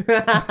twist.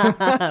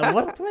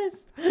 What a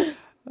twist.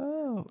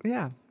 Oh,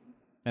 yeah.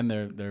 And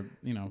they're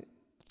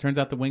turns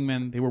out the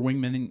wingmen, they were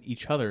wingmenning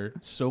each other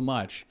so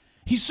much.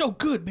 He's so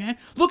good, man.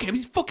 Look at him.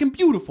 He's fucking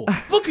beautiful.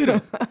 Look at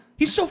him.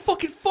 He's so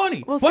fucking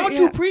funny. Well, Why don't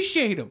you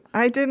appreciate him?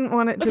 I didn't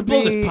want it Let's to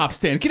blow be... this pop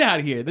stand. Get out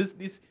of here.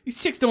 These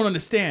chicks don't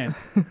understand.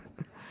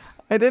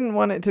 I didn't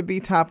want it to be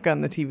Top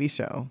Gun, the TV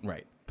show.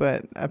 Right.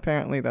 But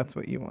apparently that's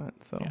what you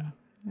want, so... Yeah.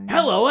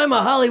 Hello, I'm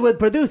a Hollywood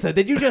producer.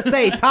 Did you just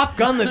say Top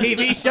Gun, the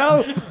TV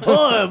show?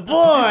 Oh,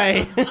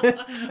 boy.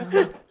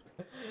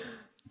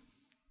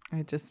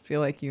 I just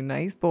feel like you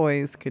nice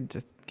boys could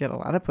just get a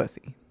lot of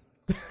pussy.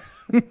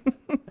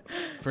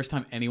 First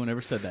time anyone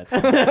ever said that to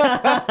me.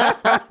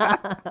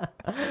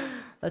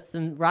 That's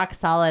some rock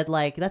solid,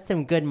 that's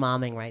some good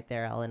momming right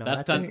there, Eleanor.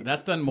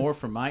 That's done more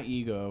for my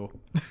ego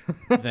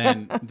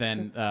than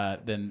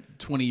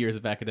 20 years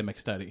of academic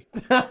study.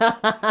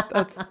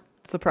 That's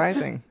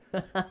surprising.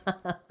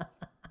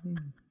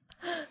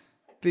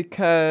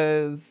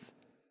 Because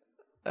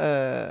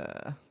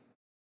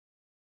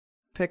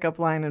pickup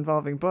line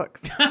involving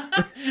books.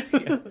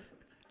 Yeah.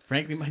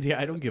 Frankly, my dear,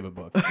 I don't give a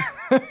book.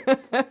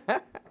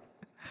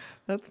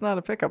 That's not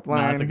a pickup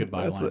line. No, that's a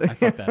goodbye line. I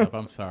fucked that up.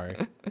 I'm sorry.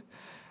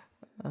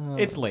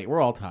 It's late.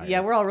 We're all tired.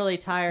 Yeah, we're all really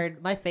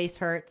tired. My face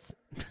hurts.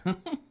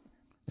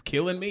 It's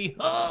killing me.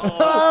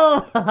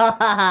 Oh.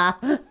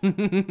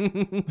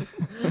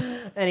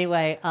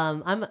 Anyway,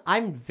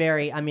 I've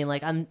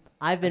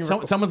been.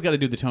 Someone's got to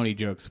do the Tony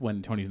jokes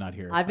when Tony's not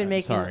here. I've been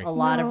making a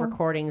lot of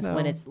recordings No.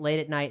 when it's late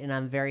at night and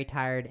I'm very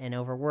tired and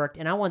overworked,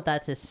 and I want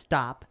that to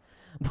stop,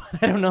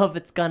 but I don't know if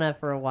it's gonna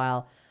for a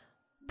while.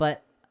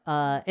 But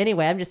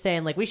anyway, I'm just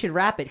saying, we should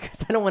wrap it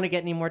because I don't want to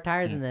get any more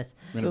tired than this.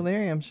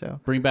 Delirium show.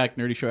 Bring back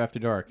Nerdy Show After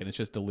Dark, and it's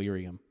just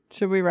delirium.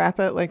 Should we wrap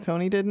it like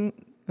Tony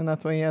didn't? And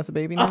that's why he has a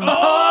baby now?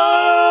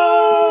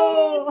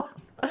 Oh!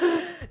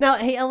 Now,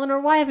 hey,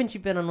 Eleanor, why haven't you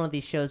been on one of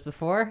these shows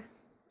before?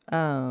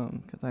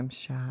 Because I'm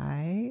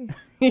shy,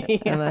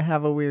 and I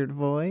have a weird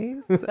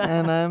voice,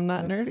 and I'm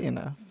not nerdy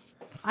enough.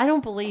 I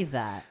don't believe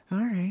that. All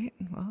right.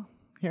 Well,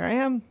 here I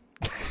am.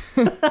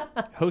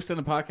 Hosting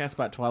a podcast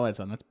about Twilight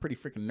Zone. That's pretty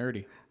freaking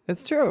nerdy.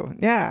 It's true.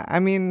 Yeah. I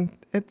mean,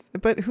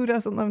 but who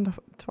doesn't love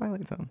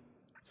Twilight Zone?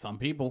 Some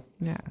people.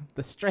 Yeah.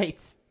 The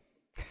Straits.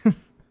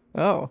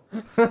 Oh.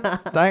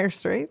 Dire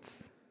Straits?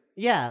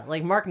 Yeah,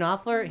 Mark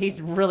Knopfler,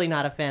 he's really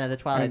not a fan of the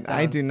Twilight Zone.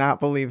 I do not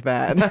believe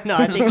that. No,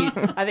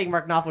 I think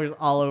Mark Knopfler's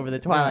all over the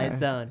Twilight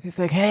Zone. He's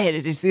like, hey,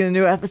 did you see the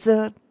new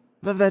episode?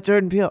 Love that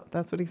Jordan Peele.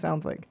 That's what he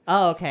sounds like.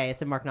 Oh, okay.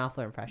 It's a Mark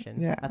Knopfler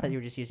impression. Yeah. I thought you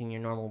were just using your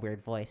normal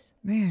weird voice.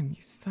 Man,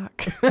 you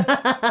suck.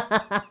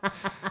 I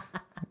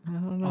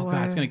don't know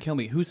God, it's going to kill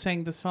me. Who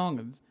sang the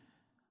song?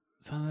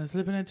 Sun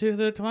slipping into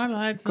the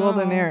twilight zone.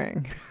 Golden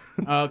Earring.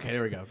 Oh, okay,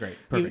 there we go. Great.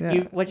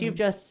 Perfect. What you've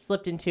just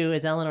slipped into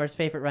is Eleanor's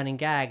favorite running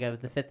gag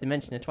of the Fifth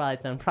Dimension of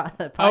Twilight Zone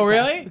podcast. Oh,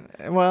 really?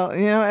 Well, it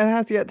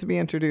has yet to be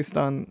introduced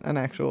on an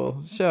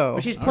actual show.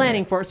 Well, she's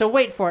planning for it, so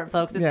wait for it,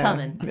 folks. It's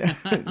coming. Yeah.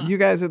 You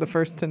guys are the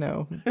first to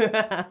know.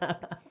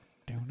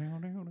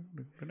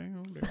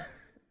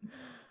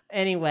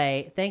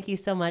 Anyway, thank you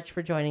so much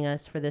for joining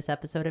us for this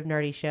episode of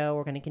Nerdy Show.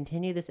 We're going to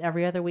continue this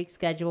every other week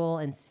schedule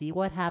and see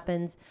what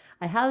happens.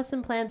 I have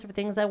some plans for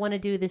things I want to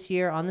do this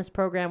year on this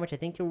program, which I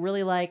think you'll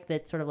really like,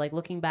 that's sort of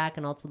looking back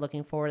and also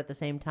looking forward at the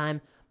same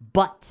time.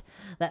 But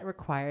that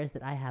requires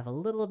that I have a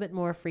little bit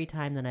more free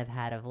time than I've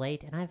had of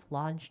late, and I've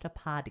launched a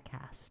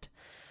podcast.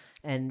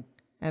 And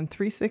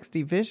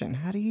 360 vision.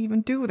 How do you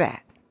even do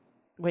that?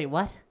 Wait,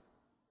 what?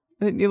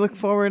 You look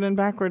forward and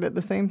backward at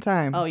the same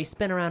time. Oh, you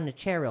spin around in a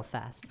chair real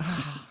fast.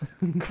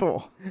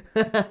 Cool.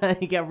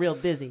 You get real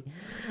dizzy.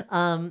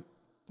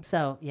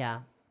 So,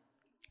 yeah.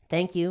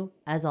 Thank you,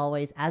 as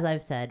always, as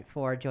I've said,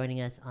 for joining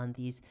us on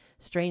these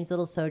strange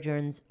little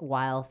sojourns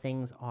while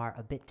things are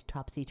a bit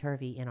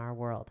topsy-turvy in our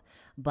world.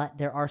 But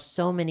there are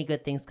so many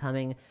good things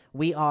coming.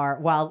 We are,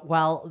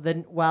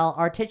 while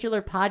our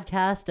titular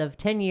podcast of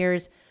 10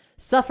 years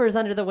suffers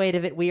under the weight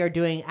of it. We are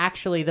doing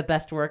actually the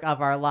best work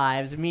of our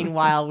lives.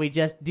 Meanwhile, we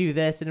just do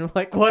this, and we're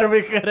like, what are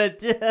we gonna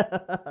do?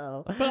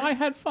 But I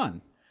had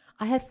fun.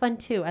 I had fun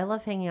too. I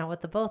love hanging out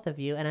with the both of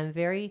you, and I'm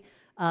very,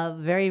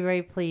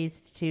 very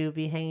pleased to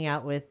be hanging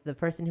out with the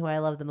person who I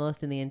love the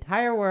most in the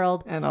entire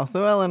world, And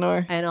also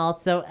Eleanor.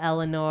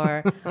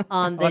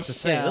 on this show.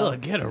 Say, ugh,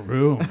 get a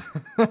room.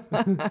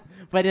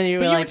 But then you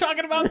were But you were like,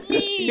 talking about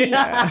me.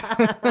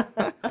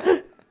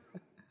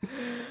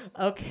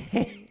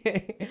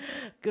 okay.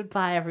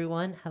 Goodbye,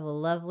 everyone. Have a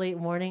lovely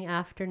morning,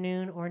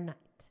 afternoon, or night.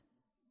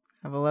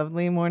 Have a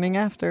lovely morning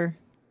after.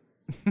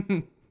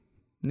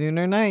 Noon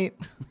or night.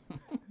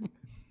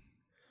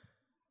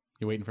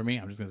 You waiting for me?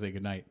 I'm just gonna say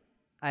goodnight.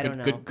 I don't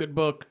know. Good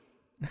book.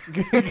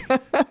 Good.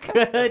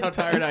 That's how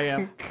tired I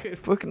am.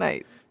 Book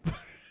night.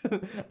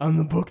 I'm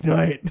the book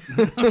night.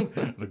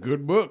 The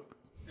good book.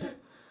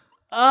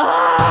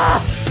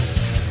 Ah!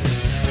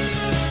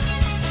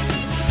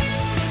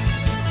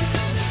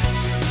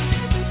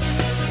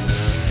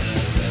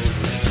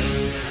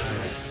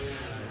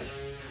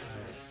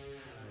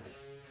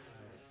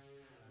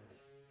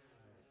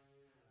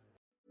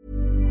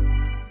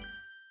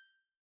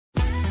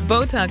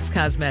 Botox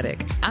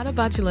Cosmetic, out of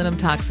botulinum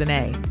toxin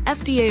A,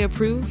 FDA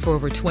approved for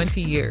over 20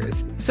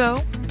 years.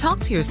 So, talk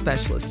to your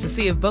specialist to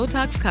see if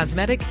Botox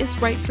Cosmetic is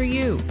right for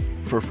you.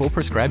 For full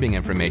prescribing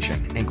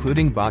information,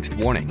 including boxed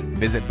warning,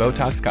 visit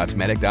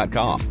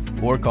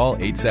BotoxCosmetic.com or call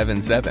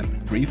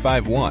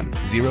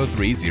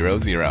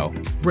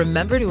 877-351-0300.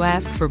 Remember to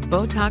ask for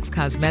Botox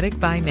Cosmetic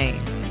by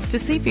name. To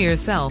see for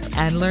yourself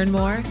and learn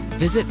more,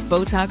 visit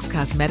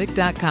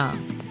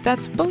BotoxCosmetic.com.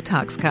 That's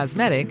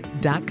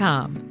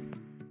BotoxCosmetic.com.